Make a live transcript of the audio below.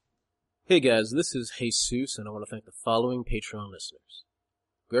Hey guys, this is Jesus, and I want to thank the following Patreon listeners.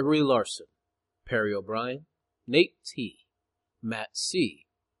 Gregory Larson, Perry O'Brien, Nate T, Matt C,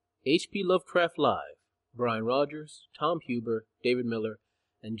 HP Lovecraft Live, Brian Rogers, Tom Huber, David Miller,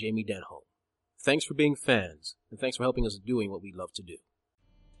 and Jamie Denholm. Thanks for being fans, and thanks for helping us doing what we love to do.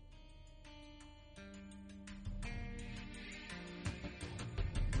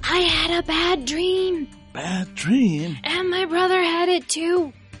 I had a bad dream. Bad dream? And my brother had it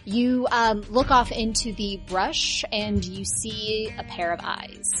too. You look off into the brush and you see a pair of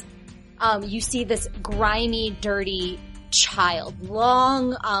eyes. You see this grimy, dirty child.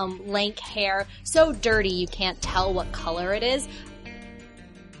 Long, lank hair. So dirty you can't tell what color it is.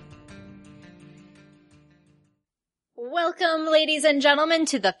 Welcome, ladies and gentlemen,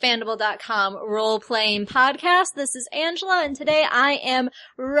 to the Fandible.com role-playing podcast. This is Angela, and today I am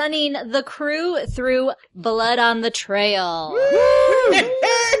running the crew through Blood on the Trail.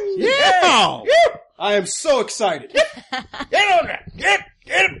 Yeah! I am so excited. Get on that! Get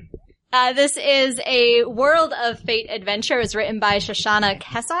him! This is a World of Fate adventure. It was written by Shoshana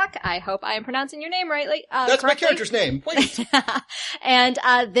Kesak. I hope I am pronouncing your name right. That's correctly. my character's name. Wait. And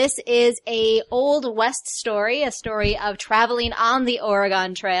this is a Old West story, a story of traveling on the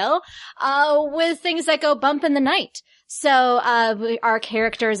Oregon Trail, with things that go bump in the night. So, our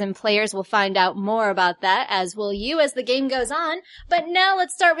characters and players will find out more about that, as will you as the game goes on. But now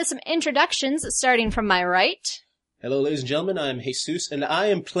let's start with some introductions, starting from my right. Hello, ladies and gentlemen, I'm Jesus, and I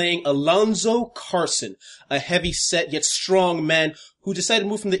am playing Alonzo Carson, a heavy-set yet strong man who decided to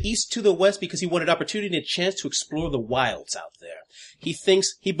move from the east to the west because he wanted opportunity and a chance to explore the wilds out there. He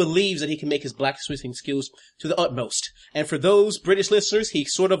believes that he can make his blacksmithing skills to the utmost. And for those British listeners, he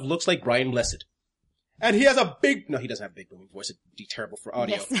sort of looks like Brian Blessed. And he has a big... No, he doesn't have a big booming voice. It'd be terrible for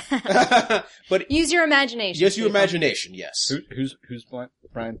audio. Yes. But use your imagination. Use your imagination, yes. Who's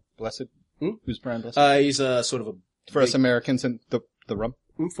Brian Blessed? Who's Brian Blessed? He's sort of a... For us Americans in the room?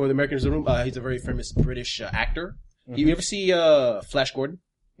 For the Americans in the room, he's a very famous British actor. Mm-hmm. You ever see Flash Gordon?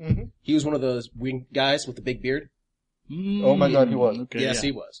 Mm-hmm. He was one of those wing guys with the big beard. Oh my God, he was. Okay, Yes, yeah.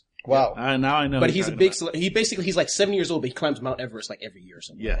 he was. Wow. Now I know. But who he's you're a big... talking about. he's like 7 years old, but he climbs Mount Everest like every year or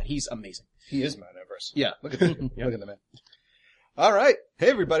something. Yeah. He's amazing. He is Mount Everest. Yeah. Look at that. Look at the man. All right.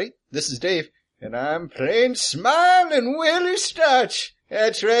 Hey, everybody. This is Dave, and I'm playing Smiling Willie Starch.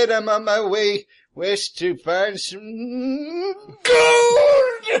 That's right. I'm on my way west to find some gold.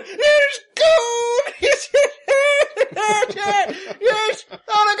 There's gold. Yes.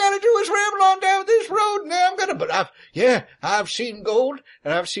 All I gotta do is ramble on down this road, and But I've seen gold,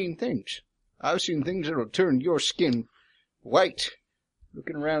 and I've seen things. I've seen things that'll turn your skin white.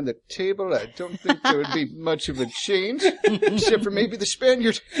 Looking around the table, I don't think there would be much of a change, except for maybe the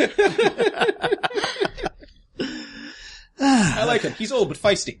Spaniard. I like him. He's old but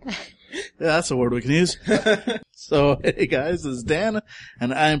feisty. Yeah, that's a word we can use. So, hey guys, this is Dan,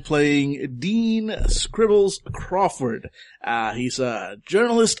 and I'm playing Dean Scribbles Crawford. He's a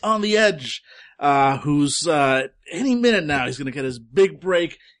journalist on the edge, who's, any minute now he's gonna get his big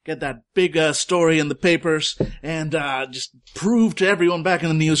break, get that big, story in the papers, and, just prove to everyone back in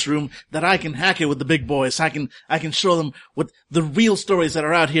the newsroom that I can hack it with the big boys. I can show them what the real stories that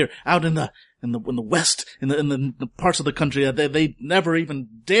are out here, out in the West, in the parts of the country that they never even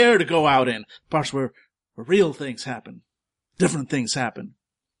dare to go out in. Parts where real things happen. Different things happen.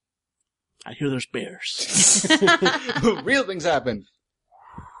 I hear there's bears. Real things happen.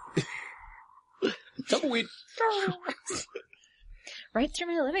 Tumbleweed. Right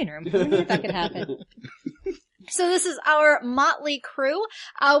through my living room. Who knew that could happen? So this is our motley crew.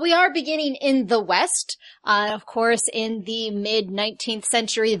 We are beginning in the West. Of course, in the mid-19th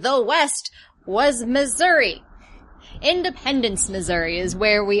century, the West was Missouri. Independence, Missouri is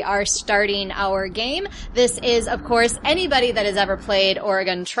where we are starting our game. This is, of course, anybody that has ever played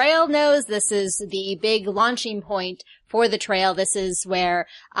Oregon Trail knows this is the big launching point for the trail. This is where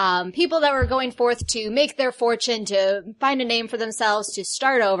people that were going forth to make their fortune, to find a name for themselves, to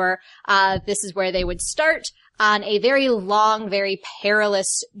start over, this is where they would start on a very long, very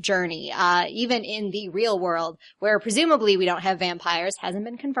perilous journey, even in the real world, where presumably we don't have vampires. Hasn't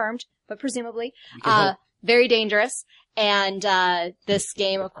been confirmed, but presumably. Very dangerous. And, this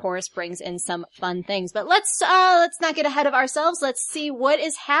game, of course, brings in some fun things. But let's not get ahead of ourselves. Let's see what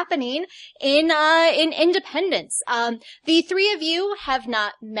is happening in Independence. The three of you have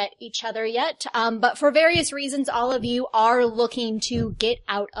not met each other yet, but for various reasons, all of you are looking to get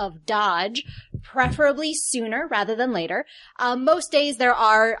out of Dodge, preferably sooner rather than later. Most days there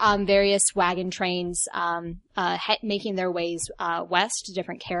are, various wagon trains, making their ways, west to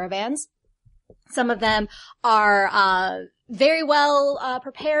different caravans. Some of them are very well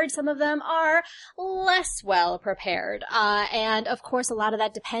prepared. Some of them are less well prepared. And of course, a lot of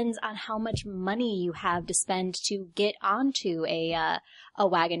that depends on how much money you have to spend to get onto a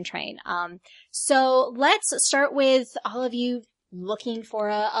wagon train. So let's start with all of you looking for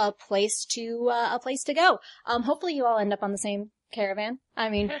a place to go. Hopefully you all end up on the same caravan. I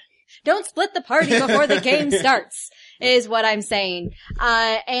mean, don't split the party before the game starts, is what I'm saying.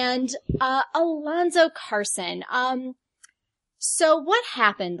 And Alonzo Carson, so what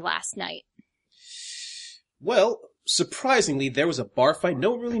happened last night? Well, surprisingly, there was a bar fight.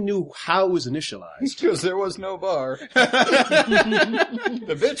 No one really knew how it was initialized. Because there was no bar.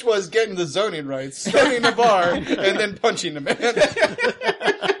 The bitch was getting the zoning rights, starting a bar, and then punching the man.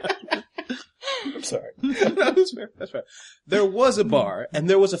 I'm sorry. That's fair. That's fair. There was a bar, and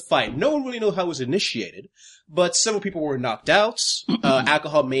there was a fight. No one really knew how it was initiated, but several people were knocked out.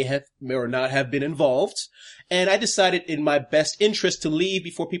 Alcohol may or not have been involved. And I decided in my best interest to leave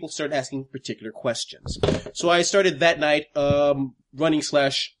before people started asking particular questions. So I started that night, running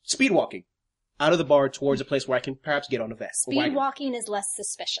 / speed walking out of the bar towards a place where I can perhaps get on a vest. Speed walking is less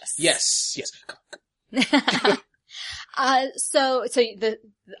suspicious. Yes.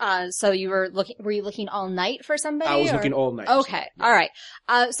 So you were you looking all night for somebody? I was looking all night. Okay. All right.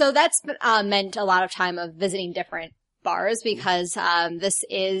 So that's, meant a lot of time of visiting different bars because, this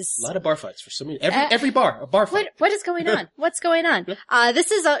is a lot of bar fights for some reason. Every bar, a bar fight. What is going on? What's going on?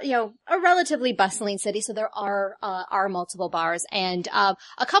 This is a relatively bustling city, so there are multiple bars and,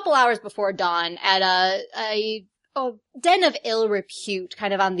 a couple hours before dawn at a den of ill repute,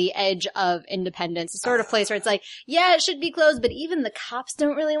 kind of on the edge of Independence. The sort of place where it's like, yeah, it should be closed, but even the cops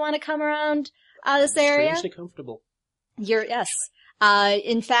don't really want to come around this area. Strangely comfortable. Yes.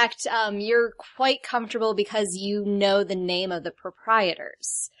 In fact, you're quite comfortable because you know the name of the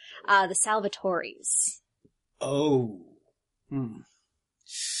proprietors, the Salvatoris. Oh.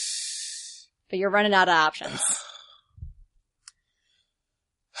 But you're running out of options.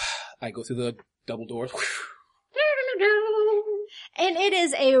 I go through the double doors. And it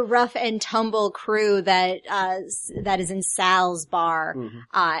is a rough and tumble crew that is in Sal's bar,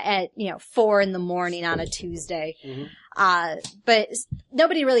 at, 4 a.m. on a Tuesday. But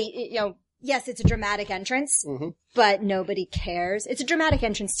nobody really, yes, it's a dramatic entrance, but nobody cares. It's a dramatic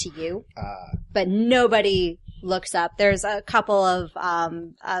entrance to you, but nobody looks up. There's a couple of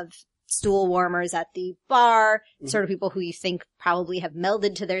stool warmers at the bar, sort of people who you think probably have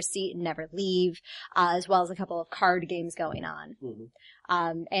melded to their seat and never leave, as well as a couple of card games going on.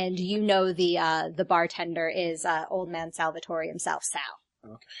 And the bartender is, old man Salvatore himself, Sal.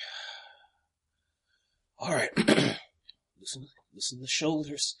 Okay. All right. Listen to the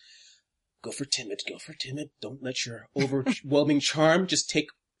shoulders. Go for timid. Don't let your overwhelming charm just take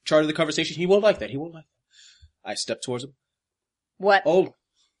charge of the conversation. He won't like that. I step towards him. What? Oh.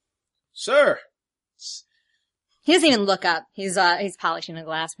 Sir! He doesn't even look up. He's polishing a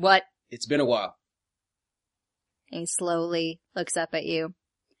glass. What? It's been a while. He slowly looks up at you.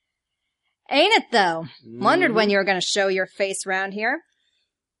 Ain't it though? Wondered when you were gonna show your face around here.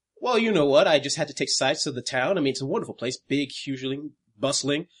 Well, you know what? I just had to take sights of the town. I mean, it's a wonderful place. Big, hugely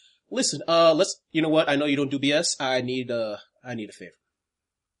bustling. Listen, you know what? I know you don't do BS. I need a favor.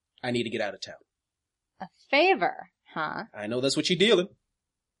 I need to get out of town. A favor, huh? I know that's what you're dealing.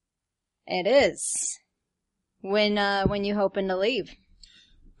 It is. When you hoping to leave?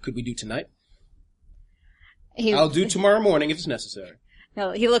 Could we do tonight? I'll do tomorrow morning if it's necessary.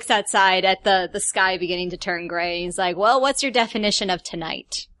 No, he looks outside at the sky beginning to turn gray, and he's like, well, what's your definition of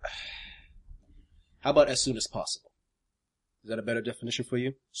tonight? How about as soon as possible? Is that a better definition for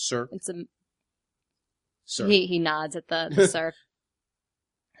you, sir? Sir. He nods at the sir.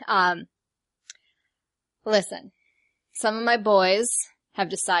 Listen, some of my boys have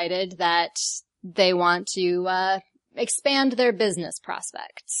decided that they want to expand their business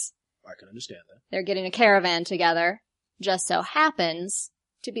prospects. I can understand that. They're getting a caravan together. Just so happens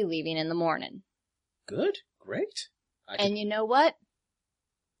to be leaving in the morning. Good. Great. And you know what?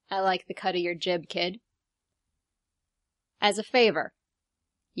 I like the cut of your jib, kid. As a favor,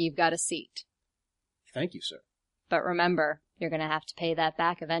 you've got a seat. Thank you, sir. But remember, you're going to have to pay that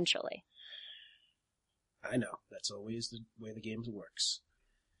back eventually. I know. That's always the way the game works.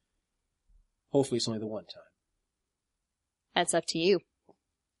 Hopefully it's only the one time. That's up to you.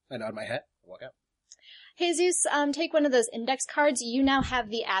 I nod my hat. Walk out. Jesus, take one of those index cards. You now have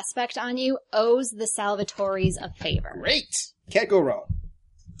the aspect on you. Owes the Salvatoris a favor. Great! Can't go wrong.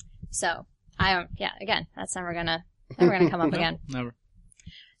 So, again, that's never gonna come up again. Never.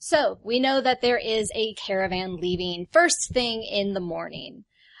 So, we know that there is a caravan leaving first thing in the morning.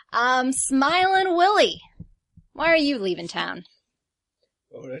 Smilin' Willie. Why are you leaving town?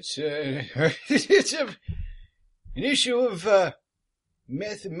 Oh, that's, it's an issue of,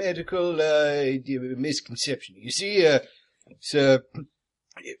 mathematical, misconception. You see, so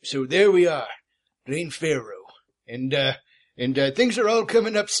there we are, playing Pharaoh, and things are all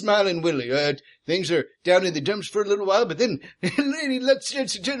coming up smiling Willie. Things are down in the dumps for a little while, but then, lady, let's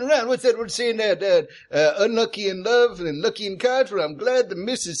turn around. What's that word saying that, unlucky in love and lucky in cards? Well, I'm glad the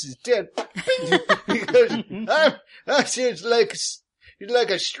missus is dead. Because I see it's like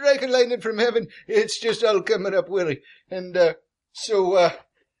a strike of lightning from heaven. It's just all coming up Willie. And, so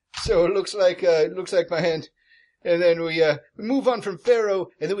it looks like my hand. And then we move on from Pharaoh,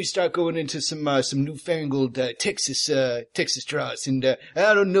 and then we start going into some newfangled, Texas draws. And,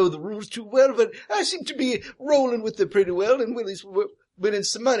 I don't know the rules too well, but I seem to be rolling with it pretty well, and Willie's winning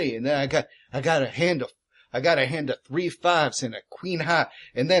some money. And then I got a hand of 3 5s and a queen high.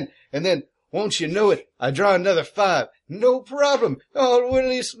 And then, won't you know it, I draw another 5. No problem. Oh,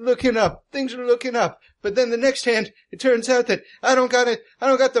 Willie's looking up. Things are looking up. But then the next hand, it turns out that I don't got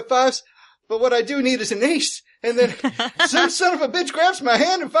the 5s, but what I do need is an ace. And then some son of a bitch grabs my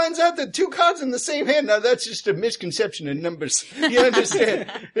hand and finds out that 2 cards in the same hand. Now that's just a misconception in numbers. You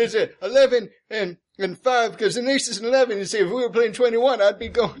understand? There's 11 and 5, because an ace is an 11. You see, if we were playing 21, I'd be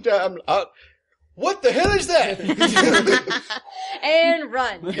going down. What the hell is that? And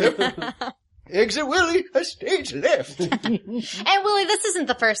run. Yep. Exit Willie, a stage left. And Willie, this isn't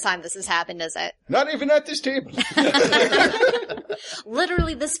the first time this has happened, is it? Not even at this table.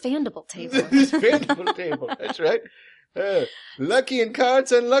 Literally this Fandible table. This Fandible table, that's right. Lucky in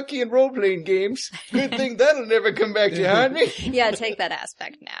cards, unlucky in role-playing games. Good thing that'll never come back to haunt me. Yeah, take that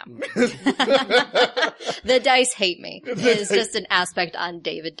aspect now. The dice hate me. It's just an aspect on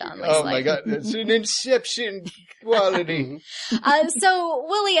David Donnelly's life. Oh my God, that's an Inception quality. So,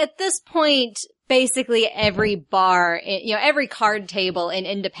 Willie, at this point, basically every bar, every card table in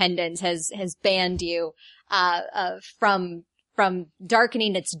Independence has banned you, from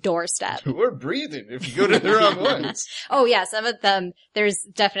darkening its doorstep. We're breathing if you go to the wrong ones. Oh yeah, some of them, there's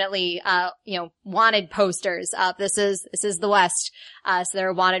definitely, wanted posters. This is the West. So there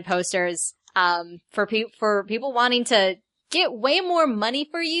are wanted posters, for people wanting to get way more money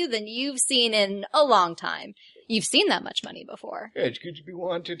for you than you've seen in a long time. You've seen that much money before. Yeah, it's good to be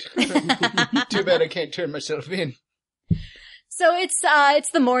wanted. Too bad I can't turn myself in. So it's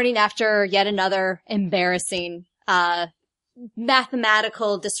the morning after yet another embarrassing,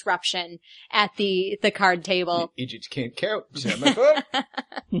 mathematical disruption at the card table. Idiots can't count. Is that my fault?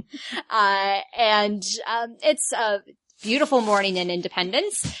 It's a beautiful morning in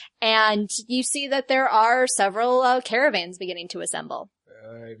Independence, and you see that there are several caravans beginning to assemble.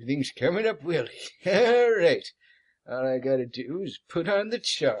 Everything's coming up, Willie. All right. All I gotta do is put on the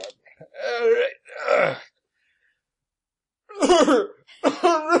charm. All right.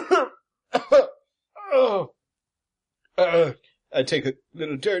 I take a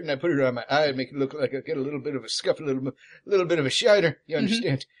little dirt and I put it on my eye and make it look like I get a little bit of a scuff, a little bit of a shiner. You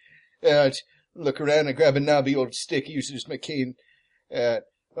understand? I look around and grab a knobby old stick, use it as my cane. I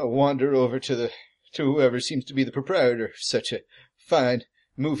wander over to whoever seems to be the proprietor of such a fine,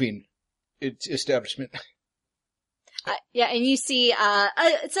 moving establishment. Yeah, and you see,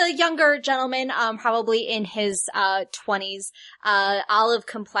 it's a younger gentleman, probably in his, 20s, olive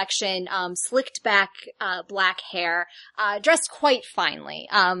complexion, slicked back, black hair, dressed quite finely.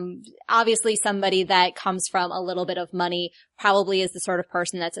 Obviously somebody that comes from a little bit of money, probably is the sort of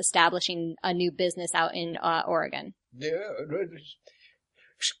person that's establishing a new business out in, Oregon. Yeah,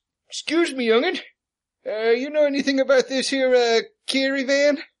 excuse me, young'un. You know anything about this here,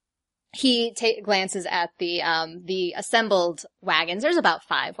 caravan? He glances at the assembled wagons. There's about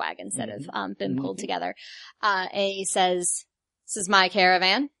 5 wagons that have been pulled together. And he says, "This is my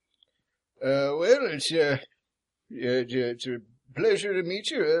caravan." Well, it's a pleasure to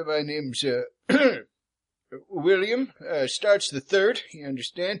meet you. My name's William. Starts the 3rd, you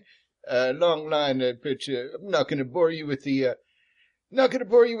understand? Long line, but I'm not gonna bore you with the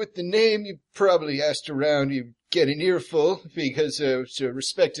name. You probably asked around. You get an earful because it's a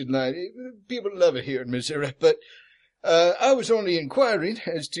respected line. People love it here in Missouri. But I was only inquiring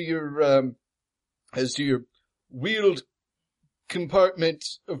as to your wheeled compartment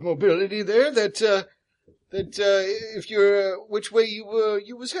of mobility there. That if you're which way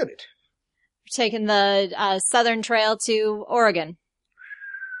you was headed. Taking the southern trail to Oregon.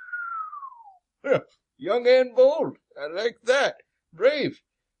 Young and bold. I like that. Brave.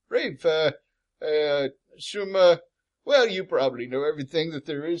 Well, you probably know everything that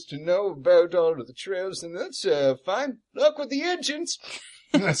there is to know about all of the trails, and that's, fine. Luck with the engines.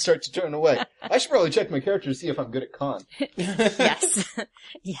 And I start to turn away. I should probably check my character to see if I'm good at con. Yes.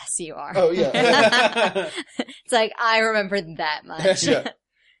 Yes, you are. Oh, yeah. It's like, I remember that much. Yeah.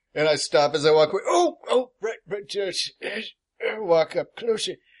 And I stop as I walk away. Oh, right, Judge. Walk up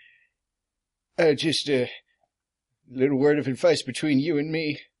closer. Just a little word of advice between you and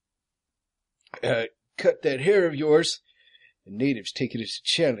me. Cut that hair of yours. The natives take it as a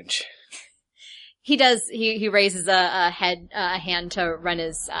challenge. He does, he raises a hand to run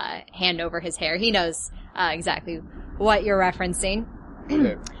his, hand over his hair. He knows, exactly what you're referencing.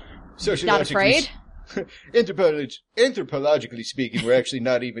 Not afraid? Anthropologically speaking, we're actually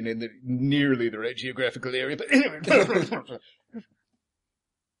not even in nearly the right geographical area, but anyway.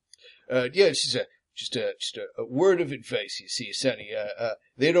 It's just a word of advice, you see, Sonny.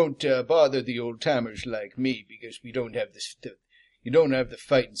 They don't, bother the old timers like me because we don't have you don't have the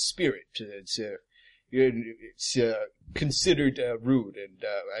fighting spirit. It's considered, rude. And,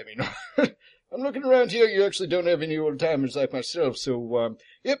 I mean, I'm looking around here. You actually don't have any old timers like myself. So,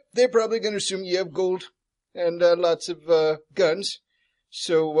 yep, they're probably going to assume you have gold and, lots of, guns.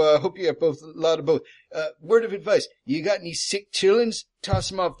 So, hope you have a lot of both. Word of advice. You got any sick chillins? Toss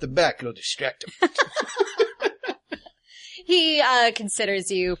them off the back. It'll distract them. He,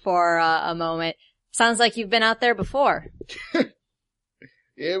 considers you for, a moment. Sounds like you've been out there before.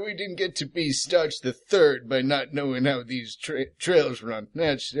 Yeah, we didn't get to be Starch the Third by not knowing how these trails run.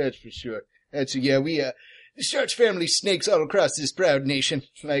 That's for sure. We, the Starch family snakes all across this proud nation.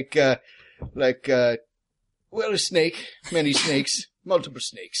 Like, a snake, many snakes, multiple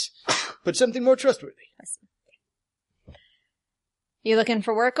snakes. But something more trustworthy. You looking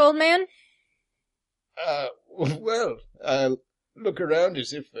for work, old man? Well, I look around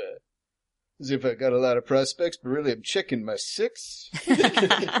as if I got a lot of prospects, but really I'm checking my six.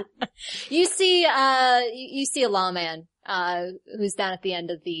 You see a lawman, who's down at the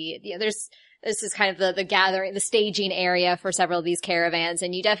end of this is kind of the gathering, the staging area for several of these caravans,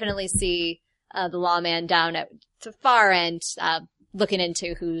 and you definitely see, the lawman down at the far end, looking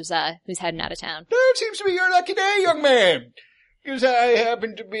into who's heading out of town. That seems to be your lucky day, young man. Because I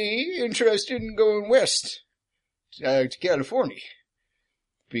happen to be interested in going west, to California.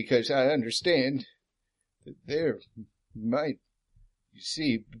 Because I understand that there might, you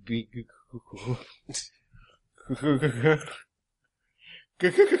see, be...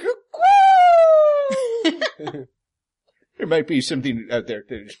 There might be something out there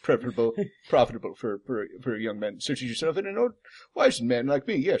that is profitable for a young man such as yourself and an old wise man like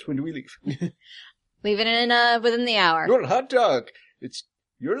me. Yes, when do we leave? Leaving in, within the hour. Well, hot dog. It's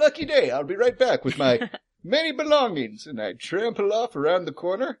your lucky day. I'll be right back with my many belongings. And I trample off around the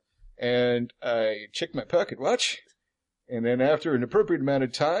corner, and I check my pocket watch. And then after an appropriate amount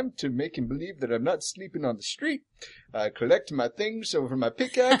of time to make him believe that I'm not sleeping on the street, I collect my things over my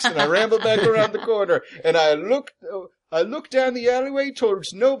pickaxe, and I ramble back around the corner. And I look down the alleyway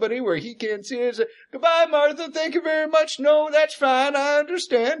towards nobody where he can't see it and say, "Goodbye, Martha. Thank you very much. No, that's fine. I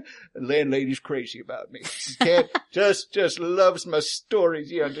understand." The landlady's crazy about me. She can't, just loves my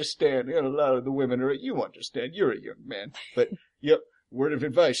stories. You understand. You know, a lot of the women are, you understand. You're a young man. But, yep, word of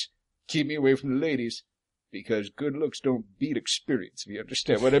advice. Keep me away from the ladies. Because good looks don't beat experience, if you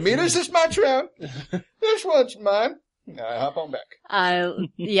understand what I mean. Is this my trout? This one's mine. I hop on back.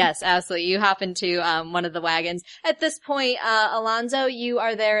 Yes, absolutely. You hop into, one of the wagons. At this point, Alonzo, you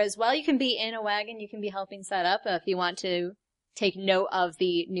are there as well. You can be in a wagon. You can be helping set up if you want to take note of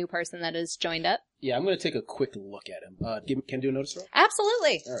the new person that has joined up. Yeah, I'm going to take a quick look at him. Can I do a notice roll?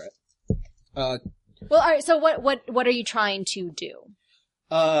 Absolutely. All right. Well, all right. So what are you trying to do?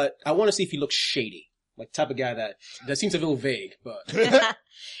 I want to see if he looks shady. Like type of guy that seems a little vague, but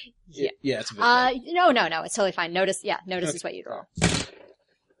yeah, it's a bit vague. No, it's totally fine. Notice okay. Is what you roll.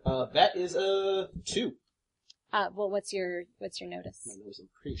 That is a 2. Well, what's your notice? My notice, I'm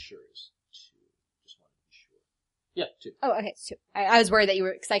pretty sure is 2. Just want to be sure. Yeah, 2. Oh, okay, it's 2. I was worried that you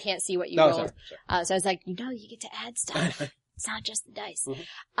were, cause I can't see what you rolled. Sorry. So I was like, you get to add stuff. It's not just the dice.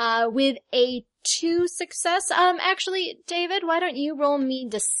 Mm-hmm. With a 2 success, actually, David, why don't you roll me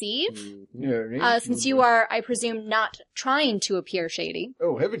deceive? Mm-hmm. Since you are, I presume, not trying to appear shady.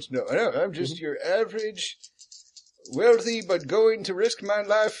 Oh, heavens no. I'm just your average, wealthy, but going to risk my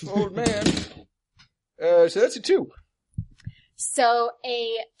life old man. So that's a 2. So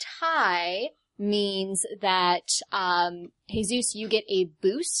a tie means that, Jesus, you get a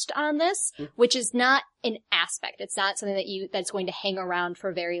boost on this, which is not an aspect. It's not something that's going to hang around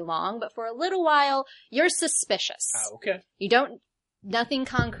for very long, but for a little while, you're suspicious. Okay. Nothing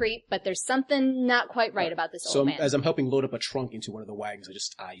concrete, but there's something not quite right about this old man. So as I'm helping load up a trunk into one of the wagons, I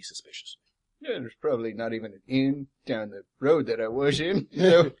just eye you suspicious. Yeah, there's probably not even an inn down the road that I was in.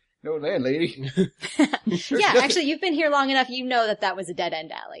 No landlady. Yeah, actually, you've been here long enough. You know that was a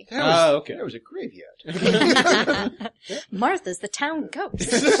dead-end alley. Okay. That was a graveyard. Martha's the town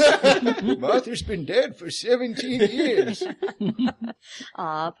ghost. Martha's been dead for 17 years.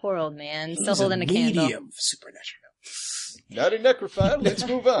 Aw, poor old man. Still He's holding a candle. medium of supernatural. Not a necrophile. Let's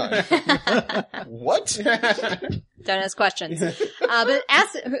move on. What? Don't ask questions. But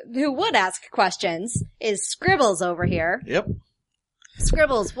who would ask questions is Scribbles over here. Yep.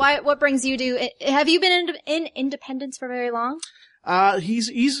 Scribbles, what brings you to, have you been in Independence for very long?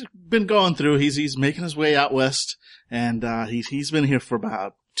 He's been going through, he's making his way out west, and, he's been here for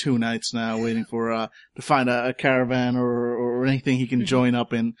about 2 nights now, waiting for, to find a caravan or anything he can join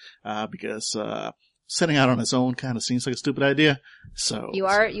up in, because, setting out on his own kind of seems like a stupid idea. So you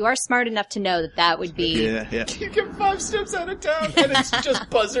are smart enough to know that would be. Yeah. You get 5 steps out of town and it's just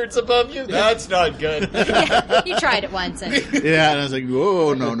buzzards above you. That's not good. You tried it once. Yeah, and I was like,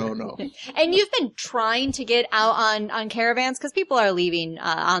 whoa, no. And you've been trying to get out on caravans because people are leaving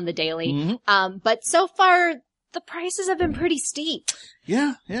on the daily. Mm-hmm. But so far the prices have been pretty steep.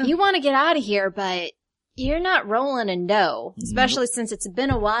 Yeah. You want to get out of here, but you're not rolling in dough, especially since it's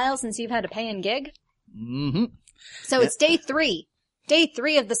been a while since you've had a paying gig. Mm-hmm. So it's day 3. Day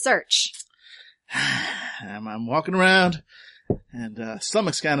 3 of the search. I'm walking around, and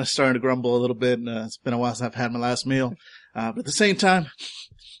stomach's kind of starting to grumble a little bit. And, it's been a while since I've had my last meal, but at the same time,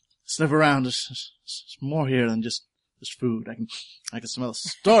 sniff around. There's more here than just food. I can smell a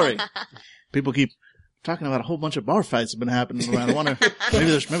story. People keep talking about a whole bunch of bar fights have been happening around. I wonder maybe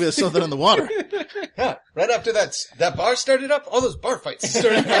there's something in the water. Yeah, right after that bar started up, all those bar fights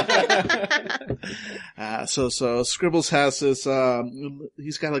started up. So Scribbles has this,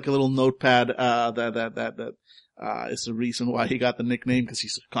 he's got like a little notepad, that is the reason why he got the nickname, because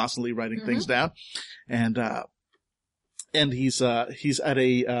he's constantly writing things down. And he's at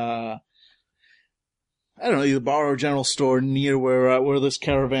a, I don't know, either bar or general store near where this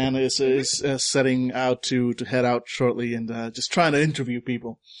caravan is setting out to head out shortly, and just trying to interview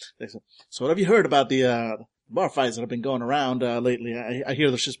people. So what have you heard about the bar fights that have been going around lately? I hear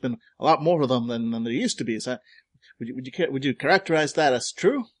there's just been a lot more of them than there used to be. Is that, would you characterize that as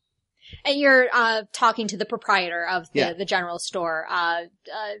true? And you're talking to the proprietor of the general store,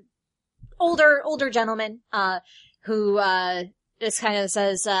 older gentleman who just kind of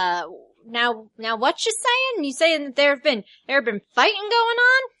says, Now what you saying? You saying that there have been fighting going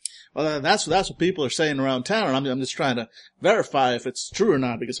on? Well, that's what people are saying around town, and I'm just trying to verify if it's true or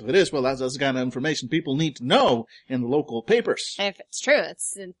not, because if it is, well, that's the kind of information people need to know in the local papers. If it's true,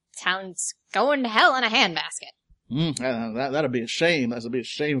 the town's going to hell in a handbasket. That'd be a shame. That'd be a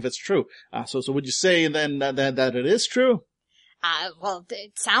shame if it's true. So would you say then that it is true? Well,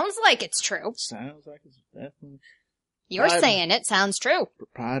 it sounds like it's true. Sounds like it's definitely. You're saying it sounds true.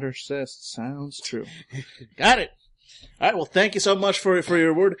 Proprietor says it sounds true. Got it. All right. Well, thank you so much for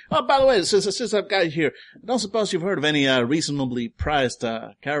your word. Oh, by the way, since I've got you here, I don't suppose you've heard of any reasonably priced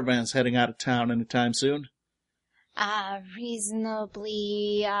caravans heading out of town anytime soon?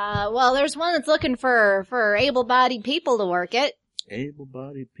 Reasonably. Well, there's one that's looking for able-bodied people to work it.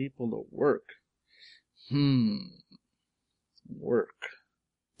 Able-bodied people to work. Work.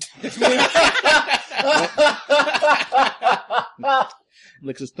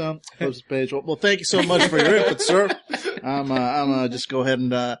 Licks his thumb, closes the page. Well, thank you so much for your input, sir. I'm just go ahead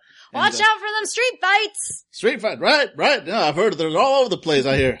and watch out for them street fights. Street fight, right. No, I've heard they're all over the place.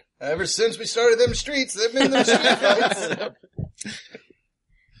 I hear. Ever since we started them streets, they've been them street fights.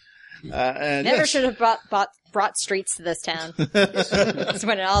 And Never should have brought streets to this town. That's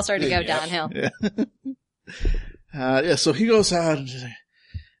when it all started to go downhill. Yeah. So he goes out and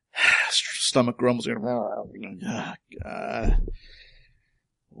stomach grumbles.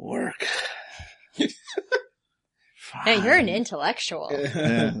 Work. Hey, you're an intellectual.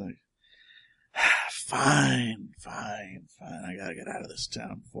 Yeah, fine. I gotta get out of this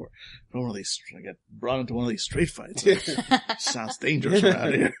town before I get brought into one of these street fights. Sounds dangerous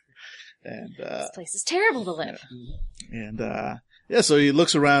around here. And this place is terrible to live. And so he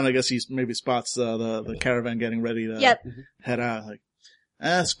looks around. I guess he maybe spots the caravan getting ready to head out. Like,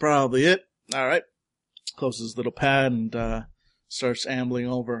 that's probably it. All right. Closes his little pad and starts ambling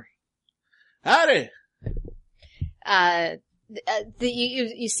over. Howdy.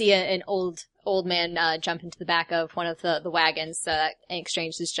 You see an old man jump into the back of one of the wagons.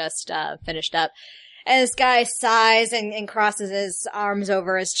 Exchange is just finished up. And this guy sighs and crosses his arms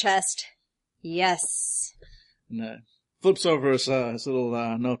over his chest. Yes. And flips over his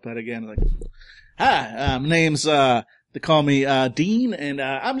little notepad again. Like, hi, my name's They call me Dean, and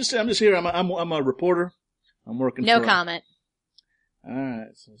I'm just here. I'm a reporter. I'm working. No for comment. All right.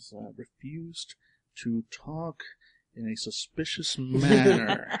 So refused to talk in a suspicious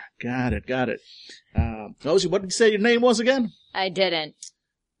manner. Got it. Rosie, what did you say your name was again? I didn't.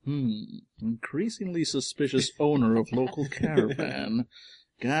 Increasingly suspicious owner of local caravan.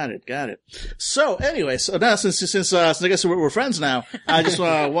 Got it. So anyway, so now since I guess we're friends now, I just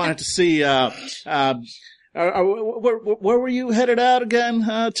wanted to see where were you headed out again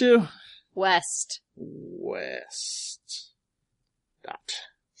to? West. Dot.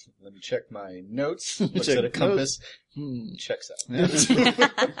 Let me check my notes. Looks at a compass. Checks out.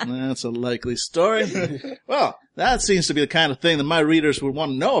 That's a likely story. Well, that seems to be the kind of thing that my readers would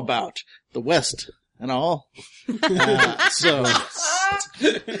want to know about. The West and all.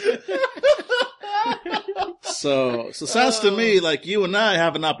 So sounds to me like you and I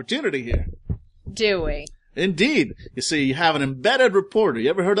have an opportunity here. Do we? Indeed. You see, you have an embedded reporter. You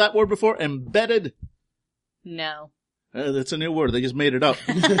ever heard that word before? Embedded? No. That's a new word. They just made it up.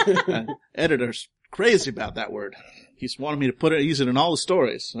 Editor's crazy about that word. He's wanted me to use it in all the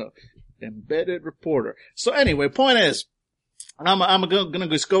stories. So, embedded reporter. So anyway, point is, I'm gonna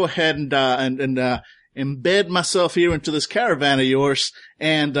just go ahead and embed myself here into this caravan of yours,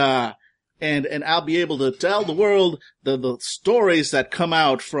 and I'll be able to tell the world the stories that come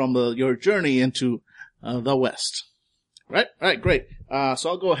out from your journey into the West. Right, great. So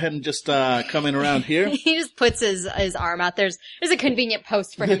I'll go ahead and just come in around here. He just puts his arm out. There's a convenient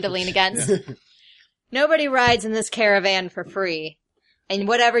post for him to lean against. Nobody rides in this caravan for free. And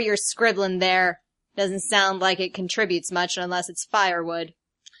whatever you're scribbling there doesn't sound like it contributes much unless it's firewood.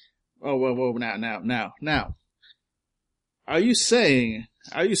 Oh, whoa, now. Are you saying,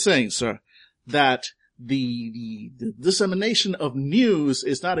 sir, that the dissemination of news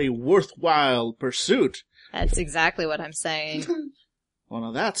is not a worthwhile pursuit? That's exactly what I'm saying. Well,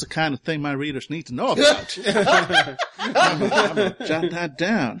 now that's the kind of thing my readers need to know about. I'm gonna jot that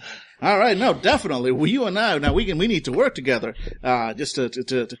down. All right, no, definitely. Well, you and I, now we need to work together, just to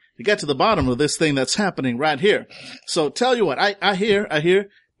get to the bottom of this thing that's happening right here. So tell you what, I hear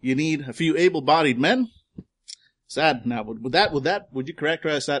you need a few able-bodied men. Is that, now, would you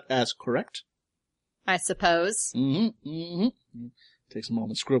characterize that as correct? I suppose. Takes a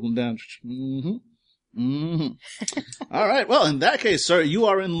moment scribbling down. All right. Well, in that case, sir, you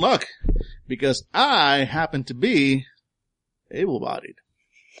are in luck because I happen to be able-bodied.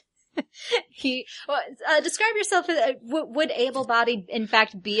 Describe yourself. Would able-bodied, in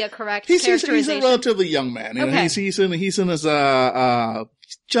fact, be a correct He's characterization? a relatively young man. You know, okay. He's in his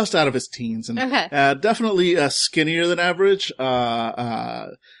just out of his teens, and okay. Definitely skinnier than average.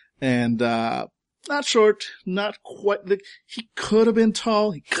 And not short, not quite. He could have been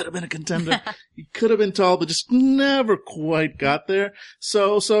tall. He could have been a contender. He could have been tall, but just never quite got there.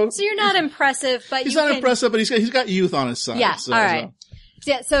 So you're not impressive, but he's not impressive, but he's got youth on his side. Yeah. All right.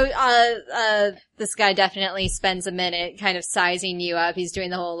 Yeah, so, this guy definitely spends a minute kind of sizing you up. He's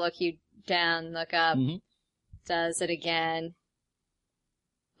doing the whole look you down, look up, does it again,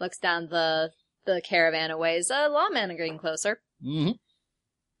 looks down the caravan a ways. Lawmen are getting closer.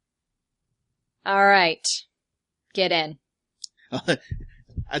 All right. Get in.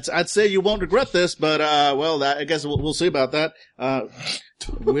 I'd say you won't regret this, but, I guess we'll see about that.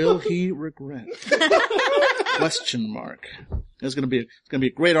 Will he regret? Question mark. It's gonna be a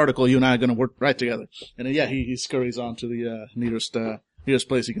great article. You and I are gonna work right together. And then, he scurries on to the, nearest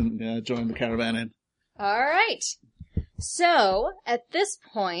place he can, join the caravan in. All right. So, at this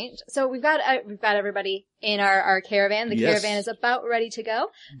point, we've got everybody in our caravan. The caravan is about ready to go.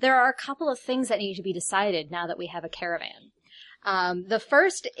 There are a couple of things that need to be decided now that we have a caravan. The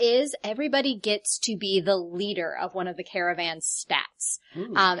first is everybody gets to be the leader of one of the caravan's stats.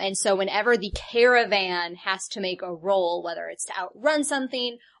 And so whenever the caravan has to make a roll, whether it's to outrun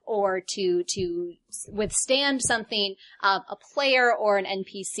something or to withstand something, a player or an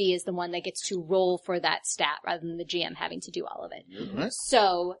NPC is the one that gets to roll for that stat rather than the GM having to do all of it. Right.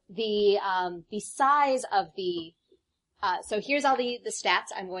 So the size of so here's all the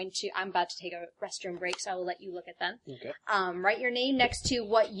stats. I'm about to take a restroom break, so I will let you look at them. Okay. Write your name next to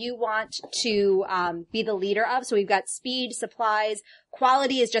what you want to, be the leader of. So we've got speed, supplies,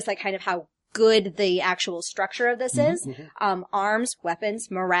 quality is just like kind of how good the actual structure of this is. Arms, weapons,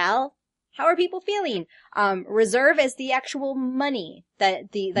 morale. How are people feeling? Reserve is the actual money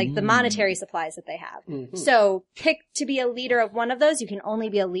that the monetary supplies that they have. So pick to be a leader of one of those. You can only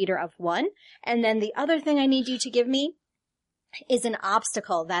be a leader of one. And then the other thing I need you to give me is an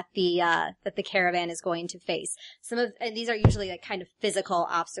obstacle that the caravan is going to face. And these are usually like kind of physical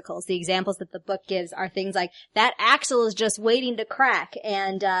obstacles. The examples that the book gives are things like that axle is just waiting to crack,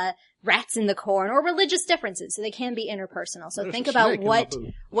 and rats in the corn, or religious differences. So they can be interpersonal. So think about what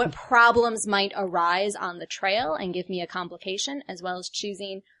problems might arise on the trail and give me a complication, as well as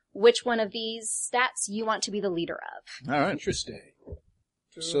choosing which one of these stats you want to be the leader of. All right. Interesting.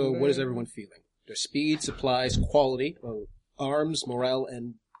 So what is everyone feeling? Their speed, supplies, quality, arms, morale,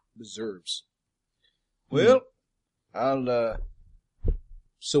 and reserves. Well, I'll,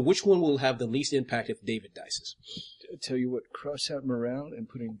 So which one will have the least impact if David dices? tell you what, cross out morale and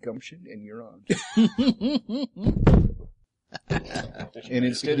put in gumption, and you're on. And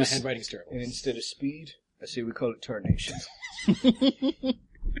instead My of handwriting's terrible. and instead of speed, I say we call it tarnation.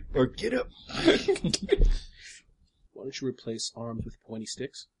 Or get up. Why don't you replace arms with pointy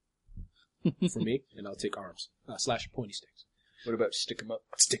sticks for me, and I'll take arms / pointy sticks. What about stick 'em up?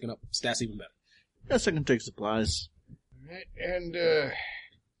 Sticking up, stats even better. Yes, I can take supplies. All right, and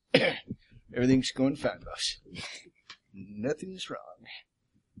everything's going fine, boss. Nothing's wrong.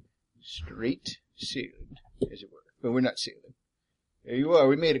 Straight sailing, as it were. But we're not sailing. There you are.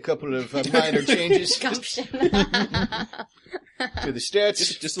 We made a couple of minor changes to Gumption. the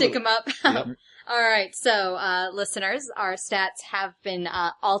stats. Just Stick them up. Yep. All right. So, listeners, our stats have been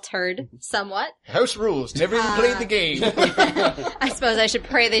altered somewhat. House rules. Never even played the game. I suppose I should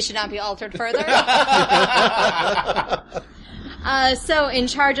pray they should not be altered further. So in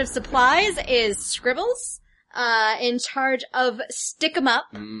charge of supplies is Scribbles. In charge of Stick 'em Up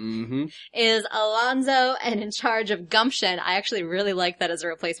is Alonzo, and in charge of Gumption, I actually really like that as a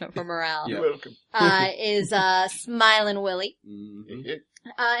replacement for Morale, Yeah. You're welcome. is Smilin' Willie. Mm-hmm.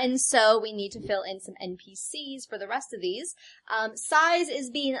 And so we need to fill in some NPCs for the rest of these. Size is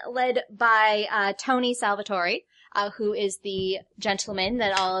being led by Tony Salvatore, who is the gentleman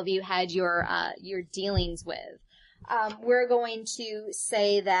that all of you had your dealings with. We're going to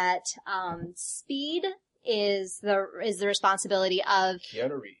say that speed is the responsibility of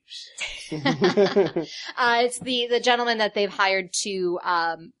Keanu Reeves. it's the gentleman that they've hired to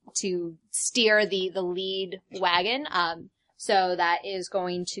steer the lead wagon. So that is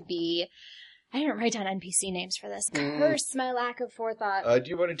going to be, I didn't write down NPC names for this. Curse my lack of forethought. Do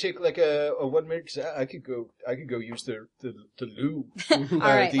you want to take like a 1 minute? 'Cause I could go use the loo. All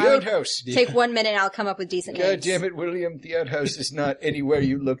right. The outhouse. Take 1 minute and I'll come up with decent God names. damn it, William. The outhouse is not anywhere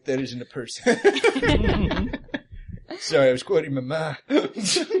you look that isn't a person. Sorry, I was quoting my ma.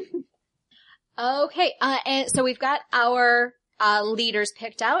 Okay, and so we've got our leaders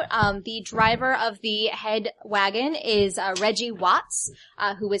picked out. The driver of the head wagon is Reggie Watts,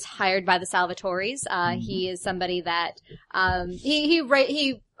 who was hired by the Salvatores. He is somebody that he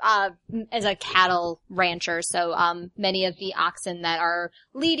is a cattle rancher, so many of the oxen that are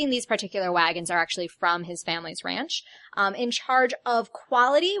leading these particular wagons are actually from his family's ranch. In charge of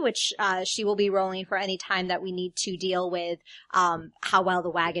quality, which she will be rolling for any time that we need to deal with how well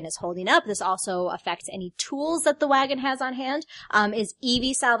the wagon is holding up. This also affects any tools that the wagon has on hand, is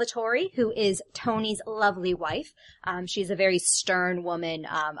Evie Salvatore, who is Tony's lovely wife. She's a very stern woman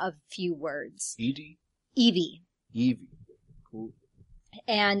of few words. Edie? Evie. Cool.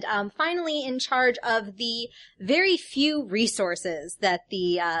 And finally, in charge of the very few resources that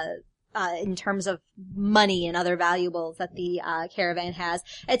the in terms of money and other valuables that the caravan has,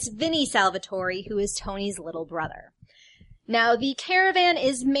 it's Vinny Salvatore, who is Tony's little brother. Now, the caravan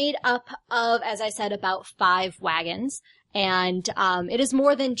is made up of, as I said, about 5 wagons. And it is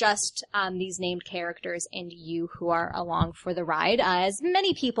more than just these named characters and you who are along for the ride, as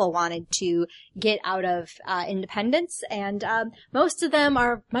many people wanted to get out of independence, and most of them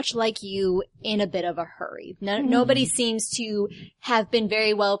are much like you, in a bit of a hurry. Nobody seems to have been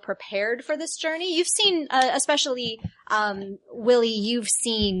very well prepared for this journey. You've seen, especially Willie, you've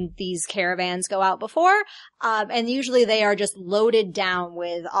seen these caravans go out before, and usually they are just loaded down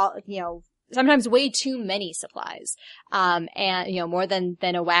with all, sometimes way too many supplies, and, more than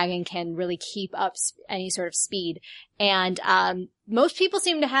a wagon can really keep up any sort of speed. And, most people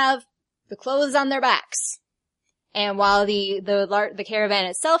seem to have the clothes on their backs. And while the caravan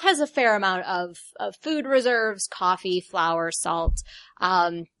itself has a fair amount of food reserves, coffee, flour, salt,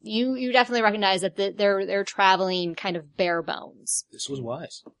 you definitely recognize that they're traveling kind of bare bones. This was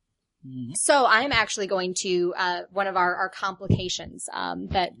wise. So I'm actually going to, one of our complications,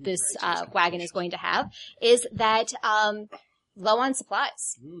 that this, wagon is going to have is that, low on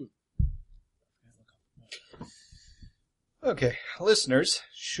supplies. Okay, listeners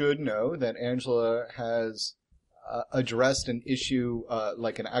should know that Angela has addressed an issue,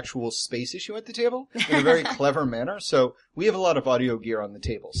 like an actual space issue at the table in a very clever manner. So we have a lot of audio gear on the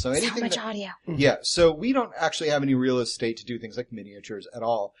table. So anything So much audio. yeah, so we don't actually have any real estate to do things like miniatures at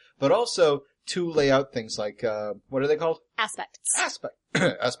all, but also to lay out things like, what are they called? Aspects.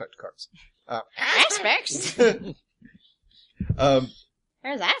 Aspect cards. Aspects? Um,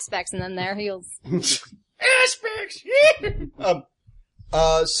 There's aspects and then there heels. aspects!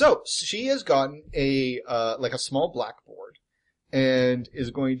 So she has gotten like a small blackboard and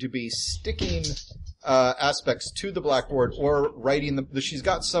is going to be sticking, aspects to the blackboard or writing them. She's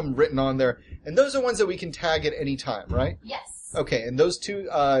got some written on there, and those are ones that we can tag at any time, right? Yes. Okay, and those two,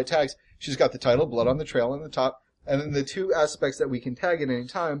 tags, she's got the title, Blood on the Trail on the top, and then the two aspects that we can tag at any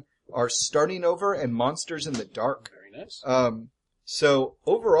time are Starting Over and Monsters in the Dark. Very nice. So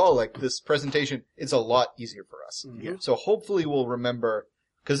overall, like this presentation, it's a lot easier for us. Mhm. So hopefully we'll remember,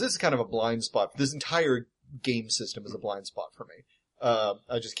 because this is kind of a blind spot. This entire game system is a blind spot for me.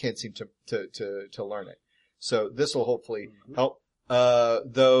 I just can't seem to learn it. So this will hopefully help.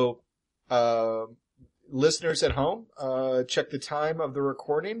 Though, listeners at home, check the time of the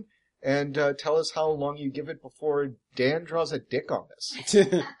recording and, tell us how long you give it before Dan draws a dick on this.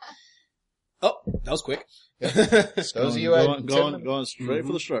 Oh, that was quick. Those of you at going straight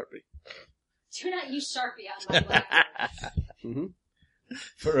for the Sharpie. Do not use Sharpie on my blackboard. Mm-hmm.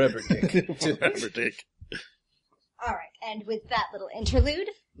 Forever dick. Forever dick. All right, and with that little interlude,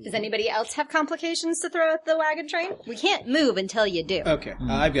 does anybody else have complications to throw at the wagon train? We can't move until you do. Okay,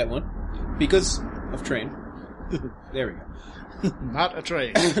 I've got one. Because of train. There we go. Not a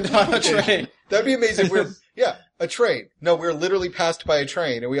train. Not a train. That'd be amazing. A train. No, we're literally passed by a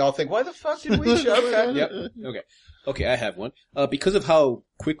train, and we all think, why the fuck did we show that? Yep. Okay, I have one. Because of how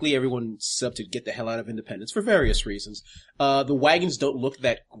quickly everyone set up to get the hell out of Independence for various reasons, the wagons don't look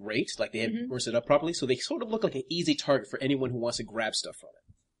that great, like they were set up properly, so they sort of look like an easy target for anyone who wants to grab stuff from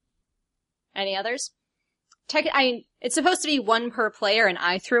it. Any others? It's supposed to be one per player, and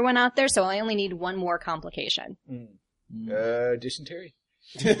I threw one out there, so I only need one more complication. Dysentery?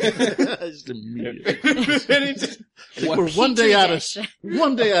 Just immediately. What? We're one day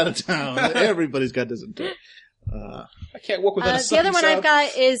Petri out of town. Everybody's got dysentery. I can't walk without a the other one sucking I've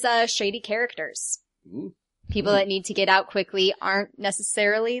got is shady characters. Ooh. People that need to get out quickly aren't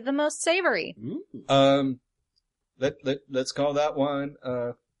necessarily the most savory. Ooh. Let's call that one,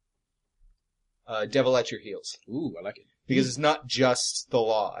 Devil at Your Heels. Ooh, I like it. Because it's not just the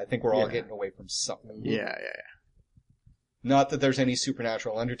law. I think we're all getting away from something. Yeah. Not that there's any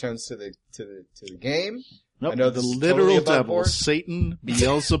supernatural undertones to the game. Nope, I know the this is literal totally above devil, board. Satan,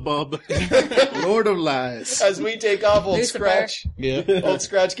 Beelzebub, Lord of Lies. As we take off Old Lucifer. Scratch, Yeah. Old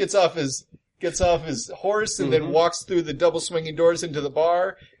Scratch gets off his horse and then walks through the double swinging doors into the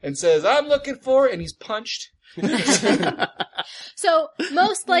bar and says, "I'm looking for," and he's punched. So,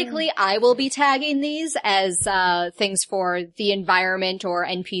 most likely I will be tagging these as things for the environment or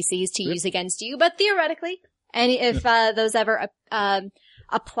NPCs to use against you, but theoretically, and if those ever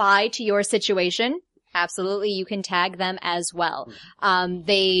apply to your situation, absolutely you can tag them as well.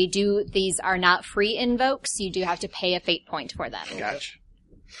 These are not free invokes, you do have to pay a fate point for them. Gotcha.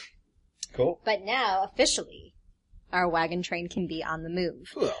 Cool. But now, officially, our wagon train can be on the move.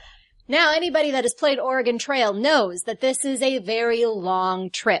 Cool. Now, anybody that has played Oregon Trail knows that this is a very long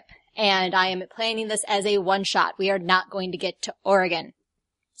trip, and I am planning this as a one-shot. We are not going to get to Oregon.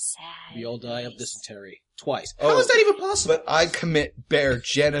 Sad. We all die of dysentery. Twice. Oh, How is that even possible? But I commit bear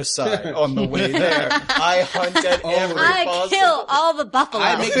genocide on the way there. I hunt at every I possible... kill all the buffalo.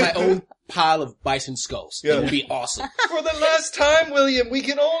 I make my own pile of bison skulls. Yeah. It would be awesome. For the last time, William, we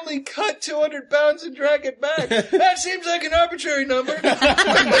can only cut 200 pounds and drag it back. That seems like an arbitrary number.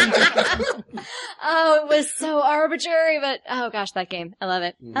 Oh, it was so arbitrary, but oh gosh, that game. I love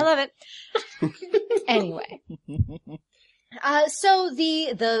it. I love it. Anyway. So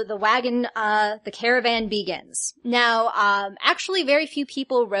the wagon, the caravan begins. Now, actually very few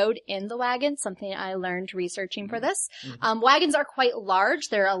people rode in the wagon, something I learned researching for this. Wagons are quite large.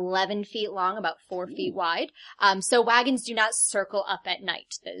 They're 11 feet long, about 4 feet wide. So wagons do not circle up at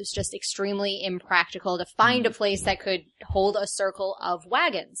night. It was just extremely impractical to find a place that could hold a circle of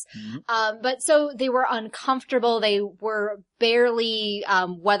wagons. But so they were uncomfortable. They were barely,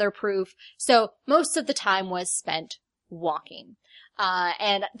 weatherproof. So most of the time was spent walking.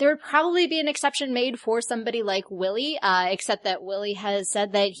 And there would probably be an exception made for somebody like Willie, except that Willie has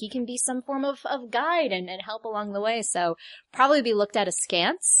said that he can be some form of guide and help along the way, so probably be looked at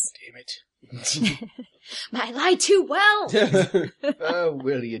askance. Damn it. I lied too well! Oh,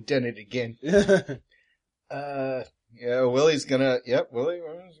 Willie, you done it again. Willie's gonna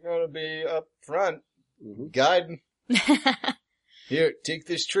be up front Guide. Here, take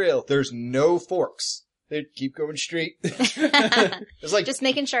this trail. There's no forks. They keep going straight. It's like, Just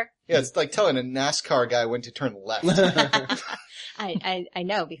making sure. yeah, it's like telling a NASCAR guy when to turn left. I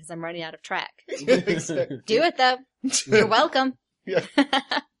know because I'm running out of track. Exactly. Do it though. You're welcome. Yeah.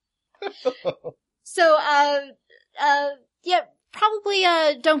 So, yeah, probably,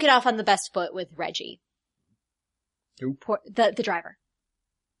 don't get off on the best foot with Reggie. Who? The driver.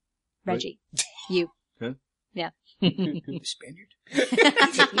 Reggie. You. Huh? Yeah. The Spaniard?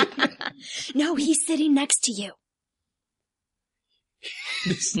 No, he's sitting next to you.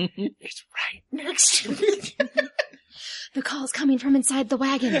 It's right next to me. The call's coming from inside the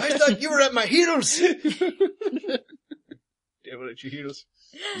wagon. I thought you were at my heels. Damn it, at your heels.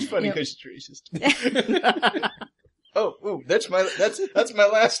 It's funny Yep. because it's racist. Oh, that's my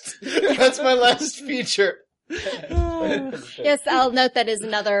last feature. Yes, I'll note that is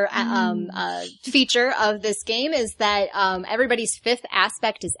another feature of this game is that everybody's fifth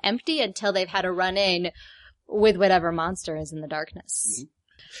aspect is empty until they've had a run-in with whatever monster is in the darkness.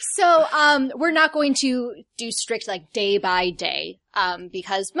 So we're not going to do strict like day by day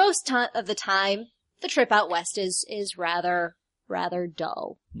because most of the time the trip out west is rather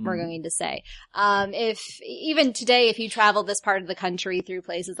dull, we're going to say. If even today, if you travel this part of the country through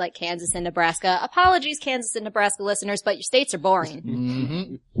places like Kansas and Nebraska, apologies, Kansas and Nebraska listeners, but your states are boring.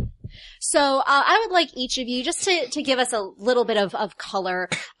 Mm-hmm. So, I would like each of you just to give us a little bit of color.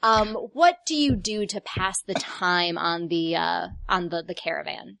 What do you do to pass the time on the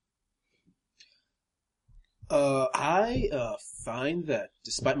caravan? I find that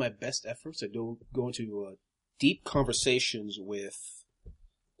despite my best efforts, I don't go into deep conversations with,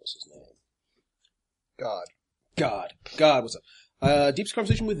 what's his name? God, what's up? Deep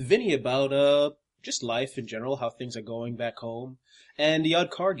conversation with Vinny about, just life in general, how things are going back home, and the odd